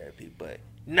go to therapy, but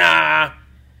nah.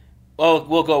 Well,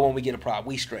 we'll go when we get a problem.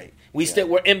 We straight.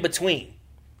 We're in between.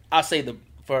 I'll say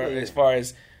as far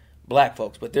as black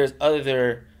folks, but there's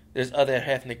other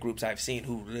ethnic groups I've seen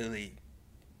who really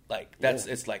like that's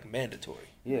it's like mandatory.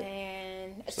 Yeah.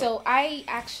 And so I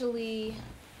actually.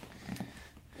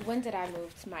 When did I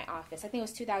move to my office? I think it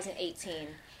was 2018.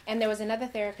 And there was another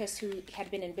therapist who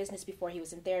had been in business before he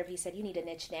was in therapy. He said, you need to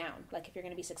niche down. Like, if you're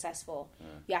going to be successful,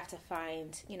 you have to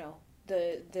find,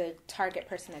 the target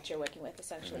person that you're working with,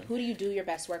 essentially. Who do you do your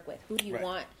best work with? Who do you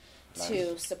want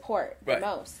to support the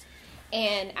most?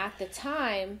 And at the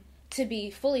time, to be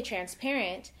fully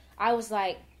transparent, I was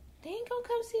like, they ain't gonna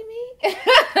come see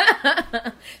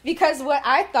me. Because what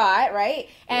I thought, right?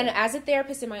 And as a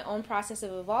therapist in my own process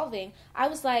of evolving, I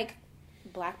was like,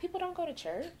 black people don't go to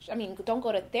church. I mean, don't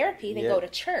go to therapy, they go to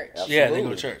church. Absolutely. Yeah, they go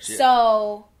to church. Yeah.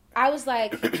 So I was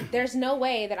like, there's no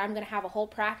way that I'm gonna have a whole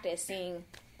practice seeing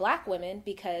black women,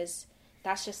 because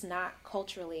that's just not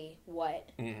culturally what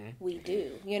we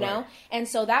do, you know? And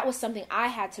so that was something I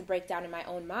had to break down in my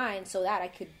own mind so that I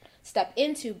could step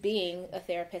into being a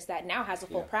therapist that now has a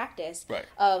full practice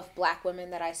of black women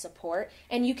that I support.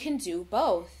 And you can do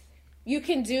both. You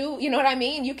can do, you know what I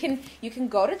mean? You can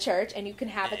go to church and you can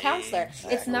have a counselor.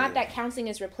 Exactly. It's not that counseling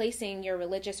is replacing your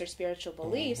religious or spiritual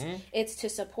beliefs. It's to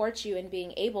support you in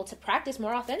being able to practice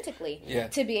more authentically,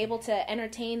 to be able to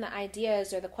entertain the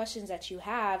ideas or the questions that you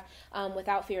have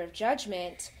without fear of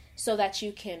judgment, so that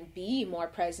you can be more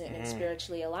present and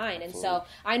spiritually aligned. Absolutely. And so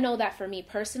I know that for me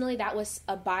personally, that was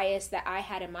a bias that I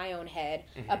had in my own head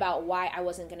about why I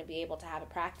wasn't going to be able to have a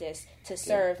practice to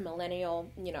serve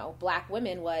millennial, black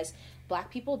women, was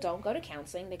black people don't go to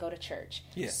counseling, they go to church.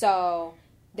 Yeah. So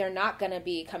they're not going to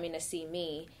be coming to see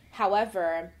me.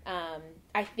 However,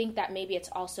 I think that maybe it's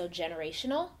also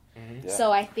generational. Yeah.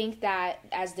 So I think that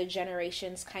as the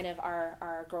generations kind of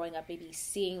are growing up, maybe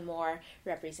seeing more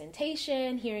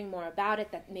representation, hearing more about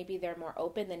it, that maybe they're more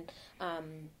open than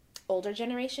older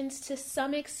generations to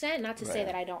some extent. Not to say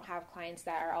that I don't have clients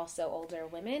that are also older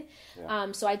women.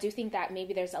 Yeah. So I do think that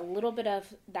maybe there's a little bit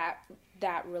of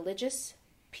that religious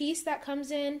piece that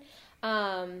comes in.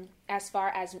 As far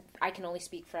as I can only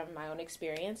speak from my own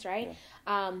experience, right?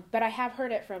 Yeah. But I have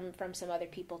heard it from some other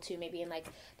people too, maybe in like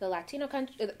the Latino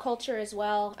culture as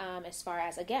well, as far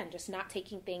as, again, just not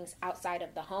taking things outside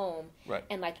of the home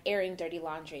and like airing dirty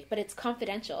laundry. But it's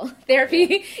confidential.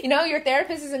 Therapy, your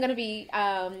therapist isn't going to be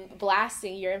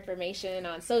blasting your information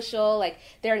on social. Like,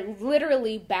 they're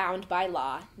literally bound by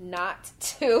law not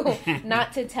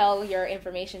to tell your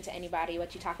information to anybody,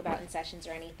 what you talk about in sessions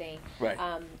or anything,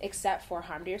 except for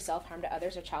harm to yourself, harm to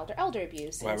others, or child or elder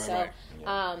abuse.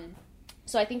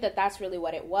 So I think that that's really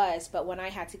what it was. But when I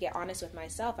had to get honest with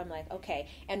myself, I'm like, okay.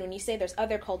 And when you say there's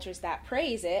other cultures that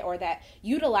praise it or that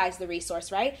utilize the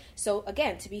resource, right? So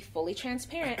again, to be fully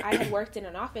transparent, I had worked in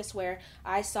an office where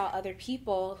I saw other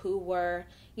people who were,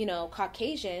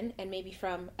 Caucasian and maybe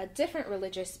from a different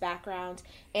religious background,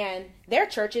 and their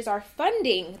churches are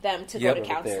funding them to go to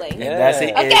counseling. And that's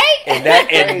it. Okay.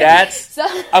 And that's. So,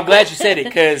 I'm glad you said it,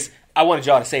 because I wanted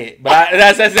y'all to say it, but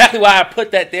that's exactly why I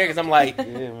put that there, because I'm like,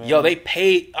 they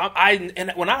paid.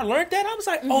 And when I learned that, I was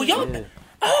like,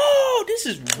 this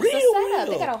is real.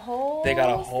 They got a whole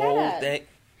thing.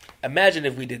 Imagine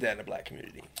if we did that in the black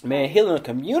community. Man, healing a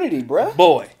community, bruh.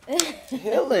 Boy.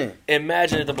 Healing.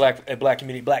 Imagine if the black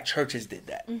community, black churches did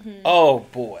that. Oh,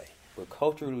 boy. With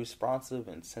culturally responsive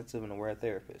and sensitive and aware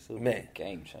therapists. It would be a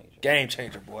game changer. Game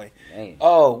changer, boy. Man.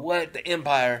 Oh, what? The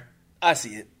empire. I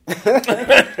see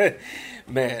it.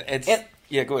 Man,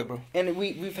 yeah, go ahead, bro. And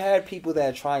we've had people that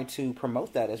are trying to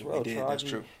promote that as well. That's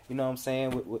true. You know what I'm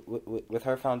saying? With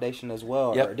her foundation as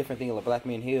well, or different things like Black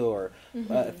Men Heal, or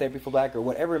Therapy for Black, or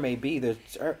whatever it may be. There's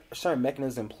certain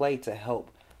mechanisms in play to help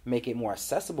make it more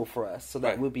accessible for us, so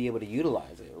that we'll be able to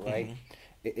utilize it. Right?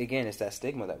 Again, it's that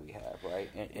stigma that we have, right?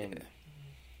 And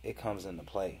it comes into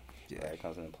play. Yeah, it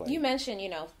comes into play. You mentioned,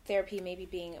 therapy maybe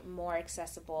being more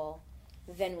accessible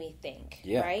than we think,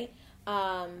 right?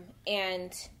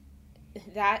 And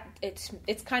that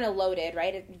it's kind of loaded,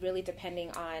 right? It really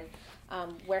depending on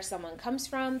where someone comes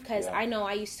from, because I know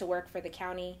I used to work for the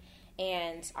county,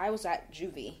 and I was at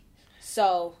juvie.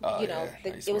 So, Oh, you know,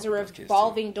 yeah. I used it to was a work with those kids,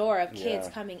 revolving door of kids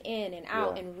Yeah. coming in and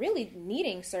out Yeah. and really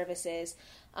needing services.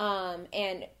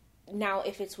 And now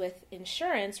if it's with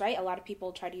insurance, right, a lot of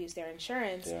people try to use their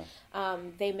insurance. Yeah.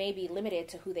 They may be limited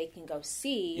to who they can go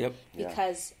see Yep. Yeah.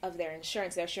 because of their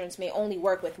insurance. Their insurance may only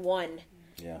work with one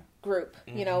Yeah. group,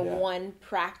 you know, Yeah. one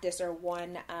practice or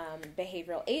one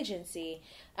behavioral agency,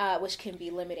 which can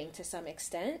be limiting to some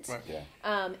extent. Right.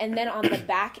 Yeah. And then on the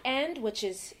back end, which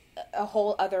is a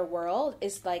whole other world,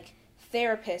 is like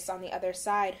therapists on the other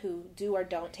side who do or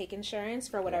don't take insurance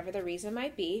for whatever the reason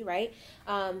might be, right?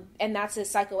 And that's a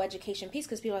psychoeducation piece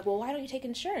because people are like, well, why don't you take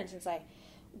insurance? And it's like,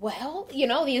 well, you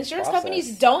know, the insurance Process.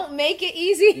 companies don't make it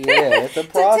easy. Yeah, it's a to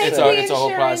process. take It's the a, it's a whole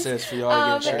insurance. process for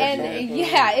y'all to get insurance. And Yeah.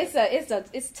 yeah,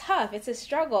 it's tough. It's a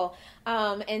struggle.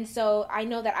 And so I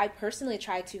know that I personally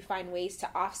try to find ways to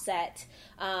offset,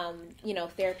 you know,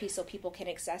 therapy so people can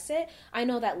access it. I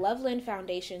know that Loveland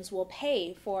Foundations will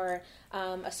pay for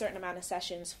a certain amount of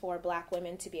sessions for Black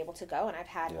women to be able to go. And I've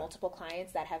had multiple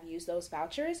clients that have used those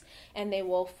vouchers, and they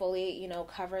will fully, you know,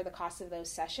 cover the cost of those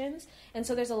sessions. And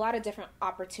so there's a lot of different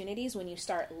opportunities when you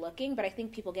start looking, but I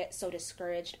think people get so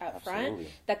discouraged up front Absolutely.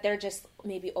 that they're just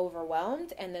maybe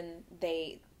overwhelmed, and then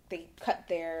they cut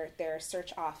their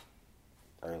search off,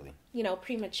 Early. you know,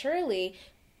 prematurely,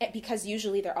 because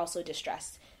usually they're also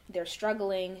distressed. They're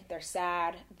struggling, they're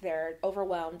sad, they're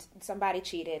overwhelmed. Somebody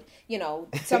cheated, you know,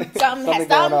 something Something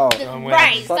going on.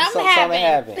 right? Something Something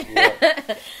happened.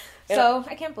 Yeah. So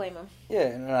I can't blame them. Yeah,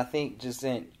 and I think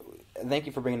thank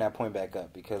you for bringing that point back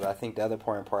up, because I think the other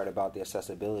important part about the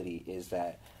accessibility is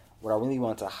that what I really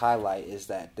want to highlight is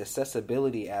that the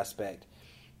accessibility aspect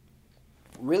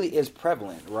really is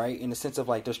prevalent, right? In the sense of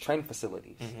like there's training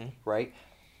facilities, right?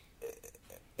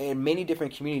 In many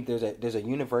different communities, there's a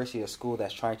university or school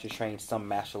that's trying to train some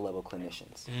master level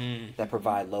clinicians that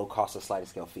provide low cost of sliding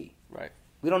scale fee. Right.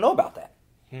 We don't know about that.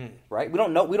 Right, we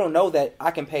don't know that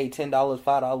I can pay $10,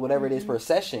 $5, whatever it is per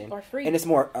session, Or free. and it's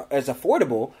more it's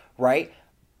affordable, right?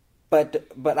 But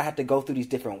I have to go through these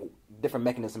different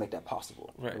mechanisms to make that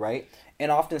possible, right?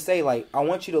 And I often say, like, I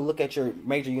want you to look at your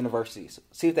major universities,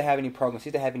 see if they have any programs, see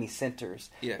if they have any centers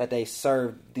that they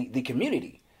serve the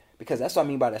community, because that's what I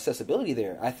mean by the accessibility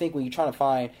there. I think when you're trying to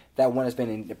find that one that's been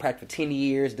in practice for 10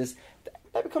 years,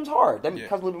 that becomes hard. That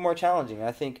becomes a little bit more challenging. And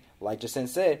I think, like Jacinth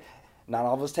said, not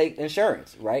all of us take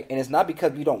insurance, right? And it's not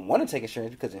because we don't want to take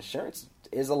insurance, because insurance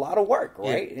is a lot of work,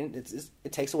 right? Yeah. And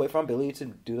it takes away from ability to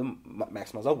do the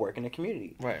maximize our work in the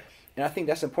community. Right. And I think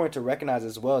that's important to recognize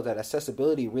as well, that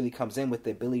accessibility really comes in with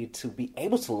the ability to be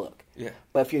able to look. Yeah.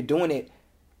 But if you're doing it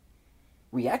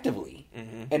reactively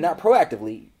and not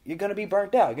proactively, you're going to be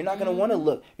burnt out. You're not going to want to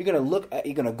look. You're going to look.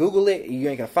 You're going to Google it. You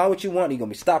ain't going to find what you want. You're going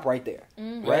to be stopped right there.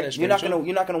 Right? That's You're very not going true. to.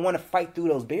 You're not going to want to fight through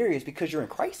those barriers because you're in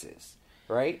crisis.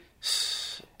 Right.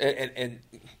 And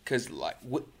because like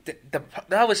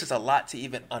that was just a lot to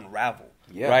even unravel,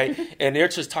 Yeah. right? And they're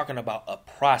just talking about a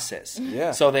process.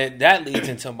 Yeah. So that leads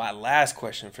into my last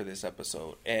question for this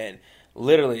episode, and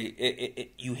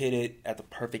literally, you hit it at the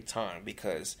perfect time,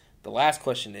 because the last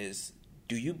question is: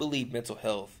 do you believe mental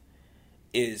health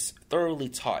is thoroughly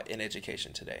taught in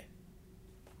education today?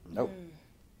 Nope.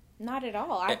 Not at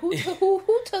all. Who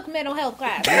took mental health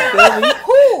class?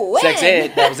 Who? When? Sex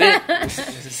ed. That was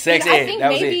it. Sex I ed. think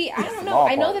That was maybe it. I don't know. Small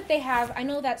I know part. that they have. I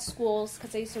know that schools,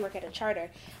 because I used to work at a charter,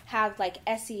 have like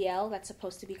SEL that's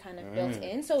supposed to be kind of built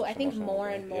in. So I think more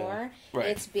and more Right.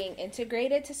 it's being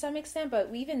integrated to some extent.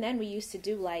 But even then, we used to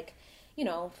do like, you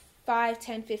know, 5,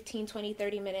 10, 15, 20,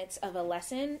 30 minutes of a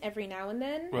lesson every now and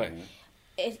then. Right.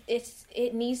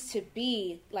 It needs to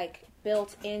be like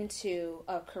built into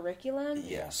a curriculum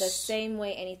Yes. the same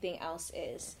way anything else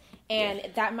is. And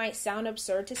that might sound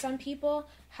absurd to some people.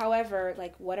 However,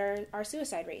 like, what are our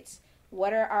suicide rates?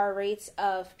 What are our rates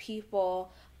of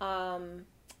people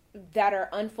that are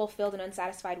unfulfilled and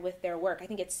unsatisfied with their work? I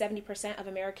think it's 70% of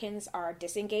Americans are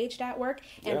disengaged at work,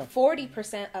 and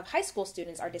 40% of high school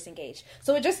students are disengaged.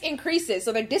 So it just increases.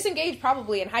 So they're disengaged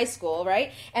probably in high school,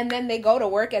 right? And then they go to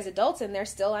work as adults and they're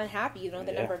still unhappy. You know,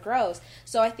 the number grows.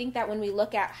 So I think that when we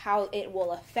look at how it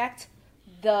will affect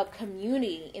the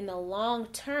community in the long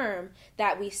term,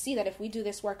 that we see that if we do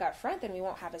this work up front, then we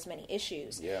won't have as many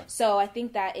issues. Yeah. So I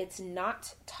think that it's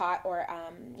not taught or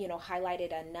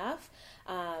highlighted enough,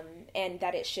 and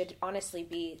that it should honestly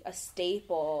be a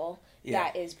staple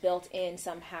that is built in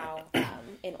somehow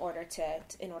in order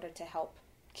to help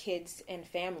kids and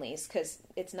families, because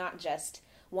it's not just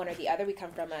one or the other. We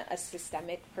come from a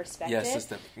systemic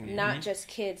perspective, not just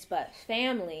kids but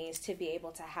families, to be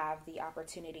able to have the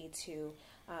opportunity to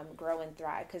grow and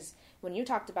thrive. Because when you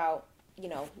talked about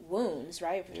wounds,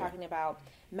 right? If we're talking about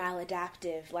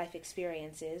maladaptive life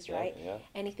experiences, right? Yeah.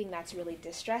 Anything that's really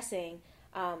distressing.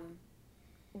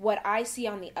 What I see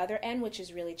on the other end, which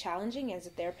is really challenging, as a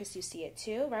therapist, you see it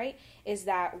too, right? Is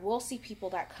that we'll see people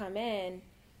that come in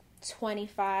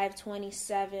 25,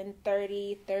 27,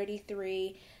 30,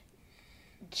 33,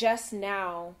 just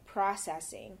now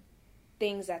processing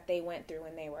things that they went through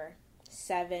when they were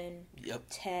 7,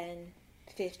 10,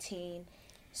 15.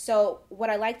 So what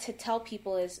I like to tell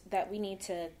people is that we need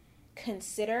to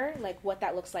consider like what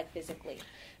that looks like physically.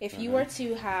 If you were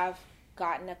to have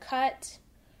gotten a cut,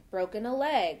 broken a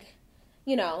leg,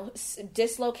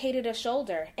 dislocated a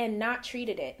shoulder and not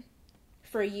treated it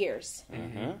for years,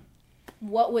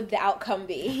 what would the outcome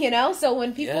be? So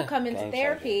when people come into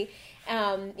therapy,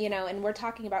 and we're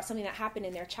talking about something that happened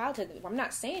in their childhood, I'm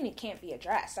not saying it can't be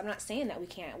addressed. I'm not saying that we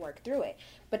can't work through it,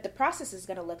 but the process is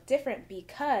going to look different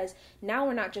because now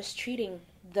we're not just treating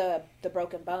the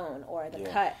broken bone or the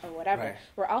cut or whatever. Right.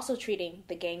 We're also treating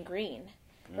the gangrene.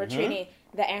 We're treating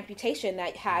the amputation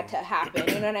that had to happen.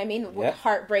 You know what I mean?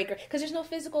 Heartbreak, because there's no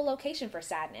physical location for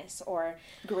sadness or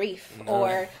grief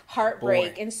or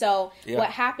heartbreak. And so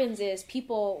what happens is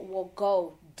people will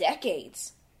go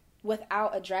decades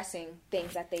without addressing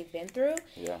things that they've been through,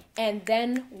 and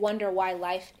then wonder why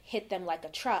life hit them like a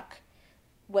truck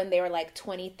when they were like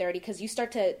 20, 30, because you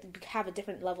start to have a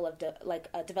different level of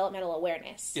developmental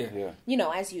awareness,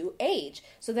 as you age.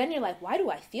 So then you're like, why do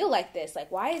I feel like this?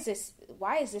 Like, why is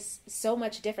this so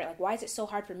much different? Like, why is it so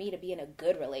hard for me to be in a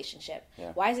good relationship?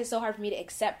 Why is it so hard for me to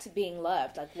accept being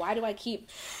loved? Like, why do I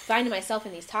keep finding myself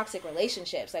in these toxic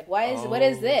relationships? Like, what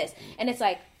is this? And it's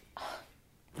like,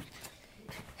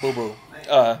 boo-boo.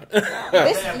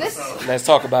 This Let's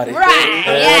talk about it. Right.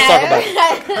 Let's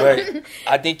talk about it.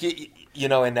 But I think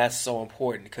and that's so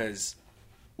important because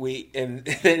and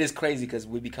it's crazy because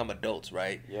we become adults,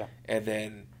 right? Yeah. And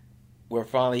then we're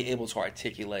finally able to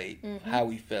articulate how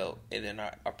we felt, and then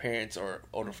our parents or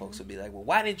older folks will be like, "Well,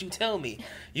 why didn't you tell me?"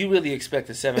 You really expect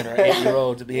a 7 or 8 year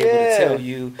old to be able to tell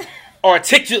you,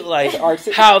 articulate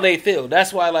how they feel.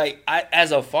 That's why, like, I,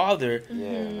 as a father,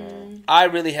 I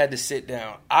really had to sit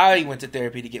down. I went to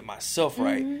therapy to get myself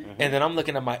right, and then I'm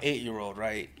looking at my 8-year-old,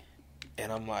 right,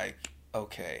 and I'm like,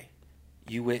 okay.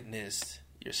 You witnessed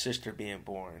your sister being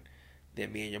born.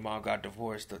 Then me and your mom got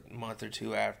divorced a month or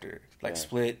two after.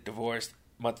 Split, divorced,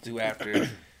 month or two after.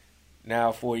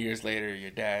 Now, 4 years later, your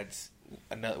dad's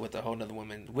with a whole nother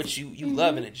woman, which you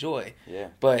love and enjoy. Yeah.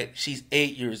 But she's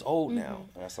 8 years old now.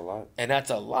 That's a lot. And that's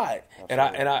a lot.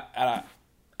 I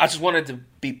just wanted to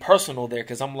be personal there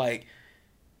because I'm like,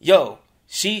 yo,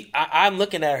 I'm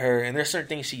looking at her, and there's certain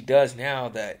things she does now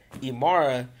that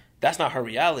Imara, that's not her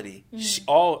reality.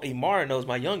 All Imara knows,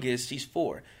 my youngest, she's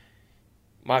 4.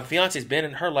 My fiance's been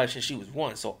in her life since she was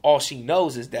 1, so all she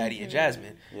knows is Daddy and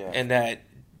Jasmine. Yeah. And that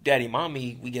Daddy,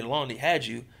 Mommy, we get along, they had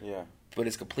you. Yeah. But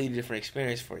it's a completely different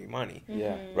experience for Imani.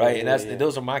 Yeah. Right? And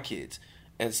those are my kids.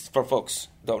 And for folks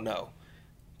don't know.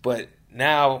 But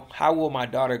now, how will my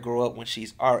daughter grow up when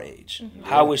she's our age?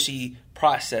 How will she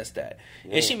process that?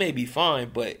 And she may be fine,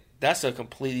 but that's a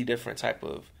completely different type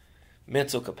of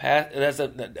mental capacity. That's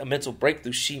a mental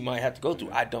breakthrough she might have to go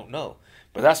through. I don't know.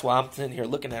 But that's why I'm sitting here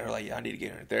looking at her like, I need to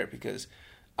get her in therapy because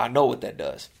I know what that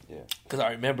does. Yeah. Because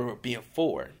I remember being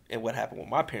 4 and what happened when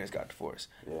my parents got divorced.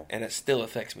 Yeah. And it still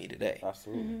affects me today.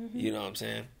 Absolutely. You know what I'm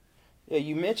saying? Yeah,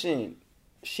 you mentioned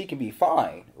she can be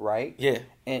fine, right? Yeah.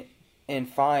 And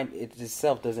fine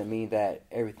itself doesn't mean that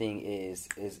everything is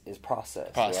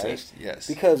processed. Processed, right? Yes.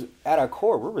 Because at our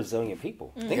core, we're resilient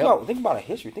people. Think about our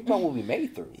history. Think about what we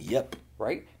made through. Yep.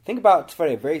 Right? Think about for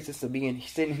the very existence of being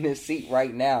sitting in this seat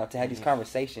right now to have these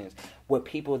conversations with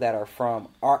people that are from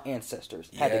our ancestors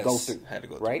had to go through.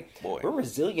 Right? Boy. We're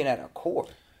resilient at our core.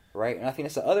 Right? And I think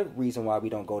that's the other reason why we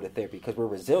don't go to therapy, because we're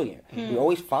resilient. We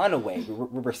always find a way.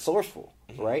 We're resourceful.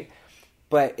 Right?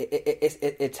 But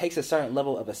it takes a certain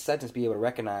level of acceptance to be able to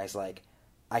recognize, like,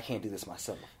 I can't do this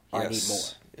myself. I need more.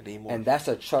 I need more. And that's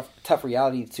a tough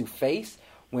reality to face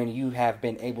when you have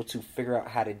been able to figure out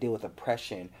how to deal with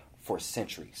oppression for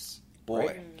centuries. Boy.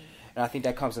 Right? And I think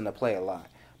that comes into play a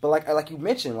lot. But like you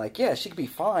mentioned, like, yeah, she could be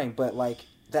fine, but, like,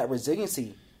 that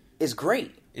resiliency is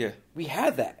great. Yeah. We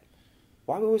have that.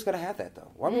 Why are we always going to have that,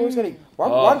 though? Why are we always going to...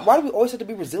 Why do we always have to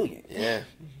be resilient? Yeah.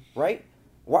 Right?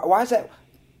 Why is that...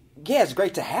 Yeah, it's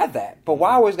great to have that, but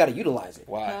why always got to utilize it?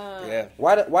 Why? Yeah.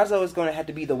 Why is it always going to have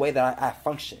to be the way that I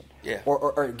function? Yeah.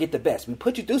 Or get the best? We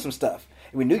put you through some stuff,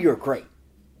 and we knew you were great.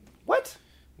 What?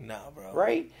 No, bro.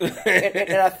 Right?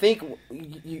 and I think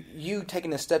you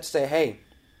taking a step to say, hey,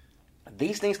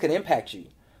 these things could impact you,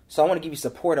 so I want to give you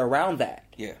support around that.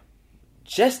 Yeah.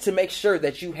 just to make sure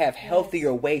that you have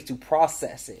healthier ways to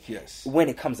process it Yes. when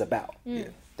it comes about. Yeah.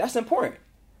 That's important,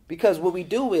 because what we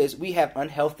do is we have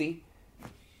unhealthy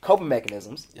coping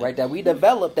mechanisms, right, that we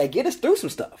develop that get us through some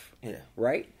stuff, Yeah.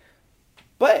 right?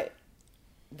 But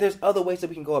there's other ways that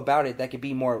we can go about it that could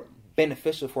be more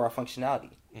beneficial for our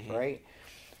functionality, right?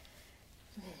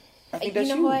 I think that's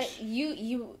you know huge. what?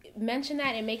 You mentioned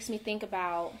that, it makes me think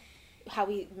about how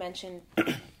we mentioned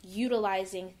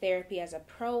utilizing therapy as a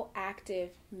proactive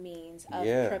means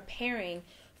of preparing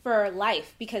for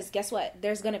life, because guess what?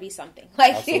 There's gonna be something.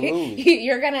 Like Absolutely.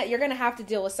 you're gonna have to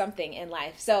deal with something in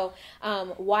life. So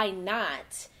why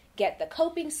not get the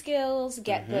coping skills,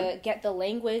 get the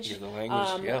language,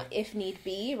 if need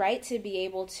be, right, to be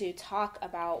able to talk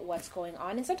about what's going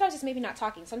on. And sometimes it's maybe not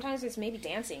talking. Sometimes it's maybe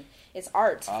dancing. It's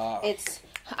art. It's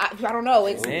I don't know.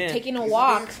 It's taking a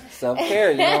walk.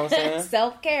 Self-care, you know what I'm saying?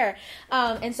 Self-care.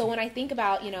 And so when I think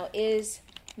about, is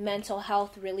mental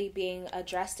health really being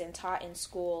addressed and taught in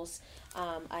schools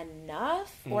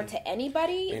enough, or to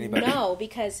anybody? No,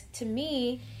 because to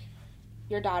me,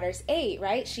 your daughter's 8,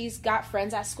 right? She's got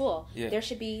friends at school. Yeah. There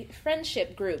should be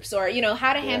friendship groups, or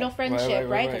how to handle friendship,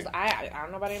 right? Because I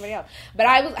don't know about anybody else, but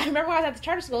I remember when I was at the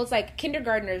charter school, it's like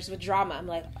kindergartners with drama. I'm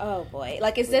like, oh boy,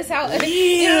 like, is this how? Yeah.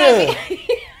 You know what I mean?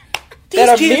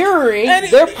 That are mirroring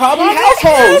their problem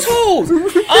households.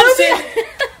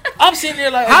 I'm sitting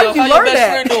there like, how did you learn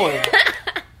that? Doing?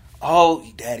 Oh,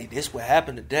 Daddy, this what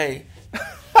happened today.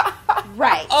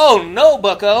 Right. Oh no,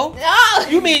 Bucko. No.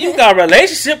 You mean you got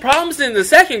relationship problems in the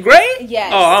 2nd grade?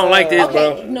 Yes. Oh, I don't like this,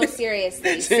 bro. No, seriously,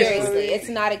 it's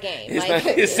not a game.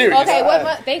 It's serious.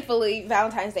 Okay, thankfully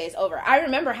Valentine's Day is over. I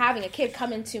remember having a kid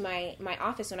come into my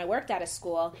office when I worked at a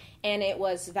school, and it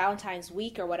was Valentine's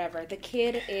week or whatever. The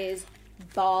kid is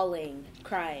bawling,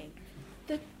 crying.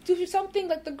 Do something,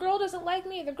 like, the girl doesn't like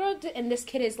me. And this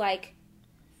kid is like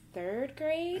 3rd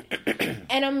grade,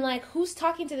 and I'm like, who's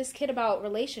talking to this kid about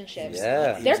relationships?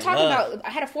 Yeah, they're talking about. I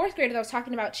had a 4th grader that was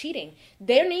talking about cheating.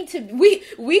 They need to. We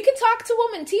could talk to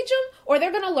them and teach them, or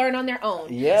they're going to learn on their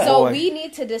own. Yeah. So we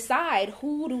need to decide,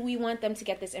 who do we want them to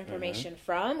get this information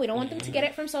from? We don't want them to get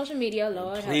it from social media.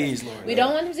 Lord, please, Lord. We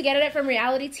don't want them to get it from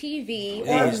reality TV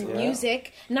or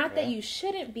music. Not that you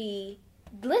shouldn't be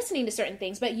listening to certain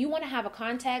things, but you want to have a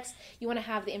context. You want to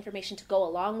have the information to go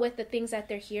along with the things that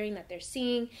they're hearing, that they're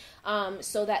seeing,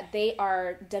 so that they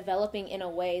are developing in a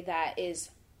way that is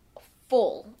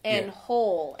full and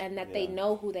whole, and that they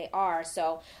know who they are.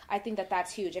 So I think that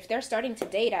that's huge. If they're starting to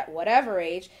date at whatever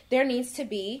age, there needs to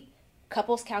be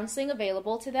couples counseling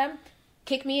available to them.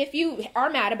 Kick me if you are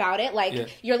mad about it. Like,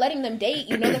 you're letting them date.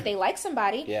 You know that they like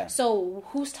somebody. Yeah. So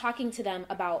who's talking to them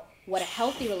about what a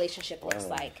healthy relationship looks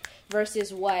like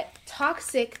versus what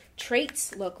toxic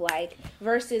traits look like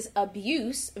versus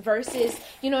abuse versus,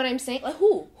 you know what I'm saying? Like,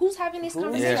 who's having these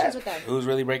conversations with them? Who's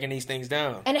really breaking these things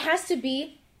down? And it has to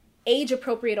be age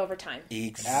appropriate over time.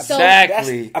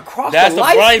 Exactly. So across that's the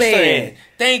lifespan.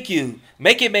 Thank you.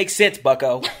 Make it make sense,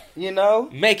 Bucko.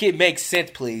 Make it make sense,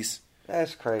 please.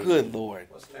 That's crazy. Good Lord.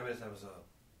 What's the name of this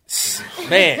episode?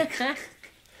 Man.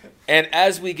 And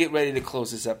as we get ready to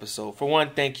close this episode, for one,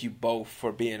 thank you both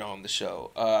for being on the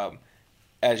show.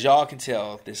 As y'all can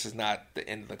tell, this is not the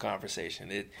end of the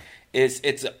conversation.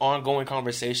 It's an ongoing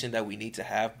conversation that we need to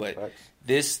have, but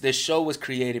this show was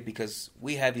created because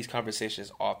we have these conversations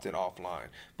often offline,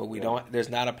 but we don't. There's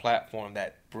not a platform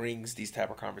that brings these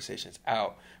type of conversations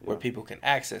out where people can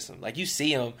access them. Like, you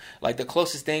see them, like the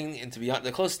closest thing, and to be honest,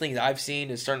 the closest thing that I've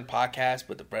seen is certain podcasts,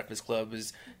 but the Breakfast Club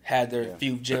has had their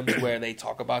few gems where they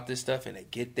talk about this stuff and they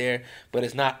get there, but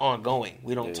it's not ongoing.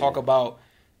 We don't talk about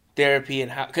therapy and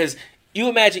how, because you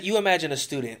imagine a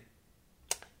student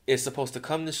is supposed to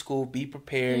come to school, be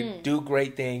prepared, do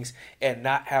great things, and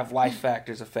not have life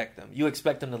factors affect them. You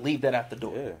expect them to leave that at the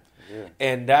door. Yeah.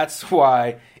 And that's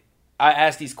why I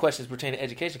ask these questions pertaining to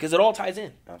education, because it all ties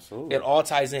in. Absolutely. It all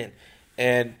ties in.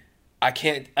 And I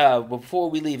can't, before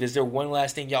we leave, is there one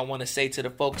last thing y'all want to say to the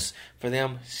folks, for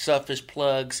them, selfish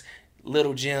plugs,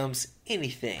 little gems,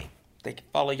 anything they can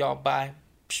follow y'all by?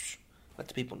 Let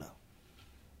the people know.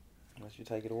 Let you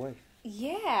take it away.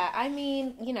 Yeah, I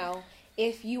mean,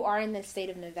 if you are in the state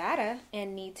of Nevada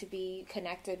and need to be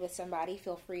connected with somebody,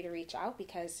 feel free to reach out,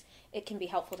 because it can be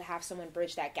helpful to have someone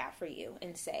bridge that gap for you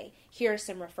and say, here are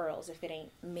some referrals if it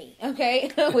ain't me, okay?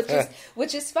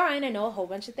 which is fine. I know a whole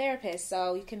bunch of therapists,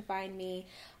 so you can find me.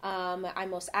 I'm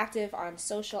most active on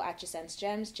social at Jacent's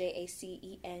Gems,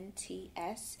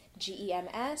 JACENTS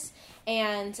GEMS.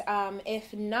 And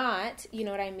if not, you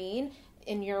know what I mean?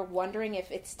 and you're wondering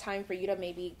if it's time for you to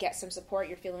maybe get some support,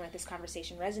 you're feeling like this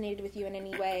conversation resonated with you in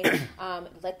any way,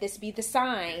 let this be the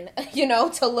sign,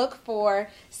 to look for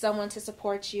someone to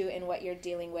support you in what you're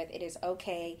dealing with. It is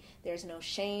okay. There's no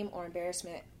shame or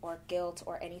embarrassment or guilt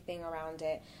or anything around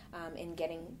it in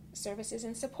getting services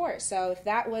and support. So if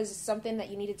that was something that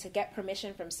you needed to get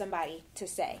permission from somebody to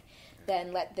say,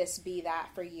 then let this be that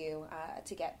for you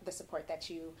to get the support that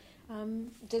you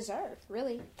deserve,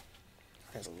 really.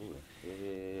 Absolutely.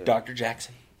 Yeah. Dr.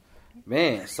 Jackson.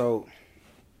 Man, so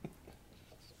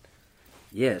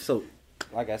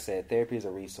like I said, therapy is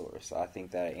a resource. So I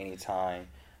think that at any time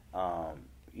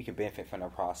you can benefit from the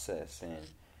process. And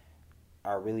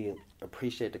I really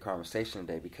appreciate the conversation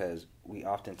today because we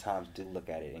oftentimes do look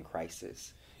at it in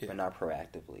crisis, but not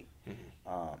proactively.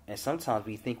 Mm-hmm. And sometimes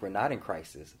we think we're not in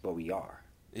crisis, but we are.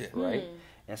 Yeah. Right? Mm.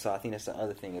 And so I think that's the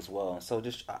other thing as well. And so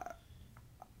just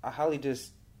I highly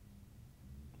just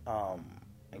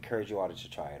encourage you all to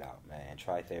try it out, man.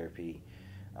 Try therapy,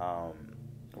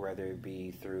 whether it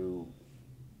be through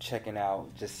checking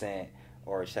out Jacent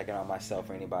or checking out myself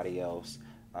or anybody else.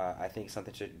 I think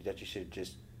something that you should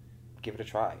just give it a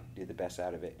try, do the best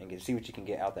out of it, and see what you can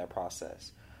get out that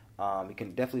process. You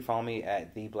can definitely follow me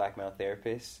at The Black Male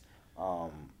Therapist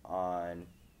on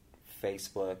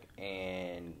Facebook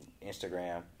and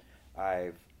Instagram.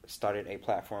 I've started a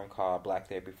platform called Black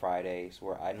Therapy Fridays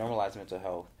where I normalize mental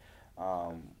health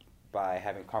by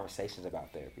having conversations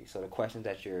about therapy. So the questions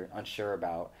that you're unsure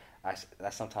about, I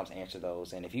sometimes answer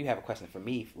those. And if you have a question for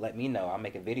me, let me know. I'll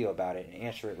make a video about it and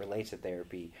answer it related to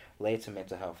therapy, related to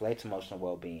mental health, related to emotional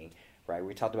well-being. Right?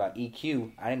 We talked about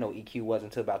EQ. I didn't know what EQ was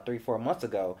until about 3-4 months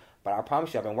ago, but I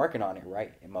promise you I've been working on it,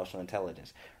 right? Emotional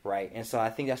intelligence, right? And so I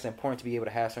think that's important to be able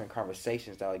to have certain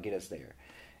conversations that will get us there.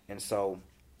 And so,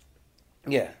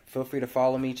 yeah, feel free to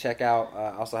follow me. Check out,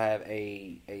 I also have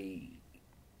a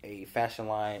fashion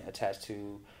line attached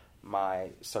to my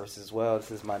services as well.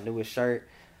 This is my newest shirt,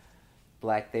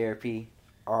 Black Therapy,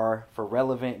 R for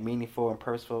relevant, meaningful, and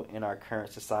purposeful in our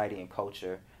current society and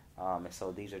culture. And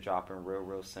so these are dropping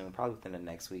real soon. Probably within the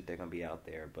next week they're going to be out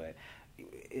there. But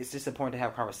it's just important to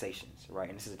have conversations, right?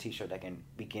 And this is a t-shirt that can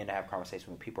begin to have conversations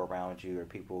with people around you or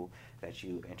people that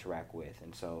you interact with.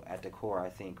 And so at the core, I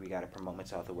think we got to promote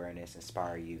mental health awareness,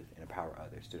 inspire youth, and empower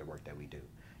others through the work that we do.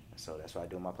 And so that's what I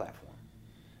do on my platform.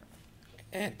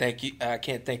 And thank you. I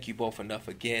can't thank you both enough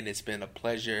again. It's been a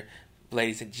pleasure,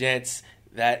 ladies and gents.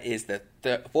 That is the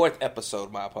fourth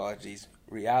episode, my apologies,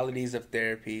 Realities of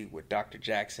Therapy with Dr.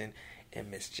 Jackson and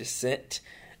Miss Jacent.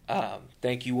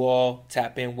 Thank you all.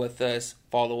 Tap in with us.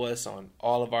 Follow us on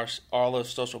all of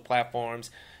social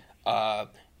platforms.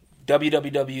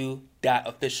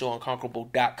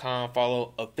 www.officialunconquerable.com.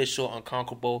 Follow Official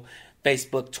Unconquerable.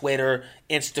 Facebook, Twitter,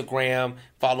 Instagram.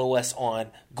 Follow us on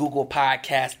Google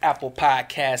Podcasts, Apple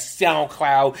Podcasts,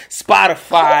 SoundCloud,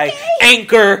 Spotify,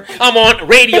 Anchor. I'm on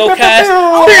RadioCast.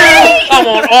 I'm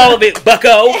on all of it,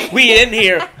 bucko. We in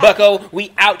here, bucko. We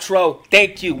outro.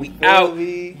 Thank you. We out.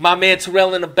 My man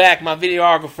Terrell in the back, my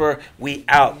videographer. We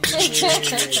out.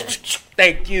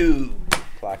 Thank you.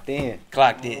 Clocked in.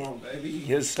 Clocked in. Come on, baby.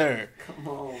 Yes, sir. Come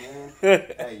on, man.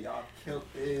 Hey, y'all killed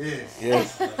this.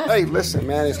 Yes. Hey, listen,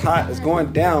 man. It's hot. It's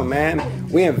going down, man.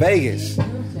 We in Vegas,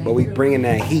 but we bringing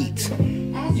that heat.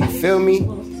 You feel me?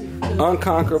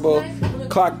 Unconquerable.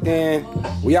 Clocked in.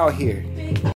 We out here.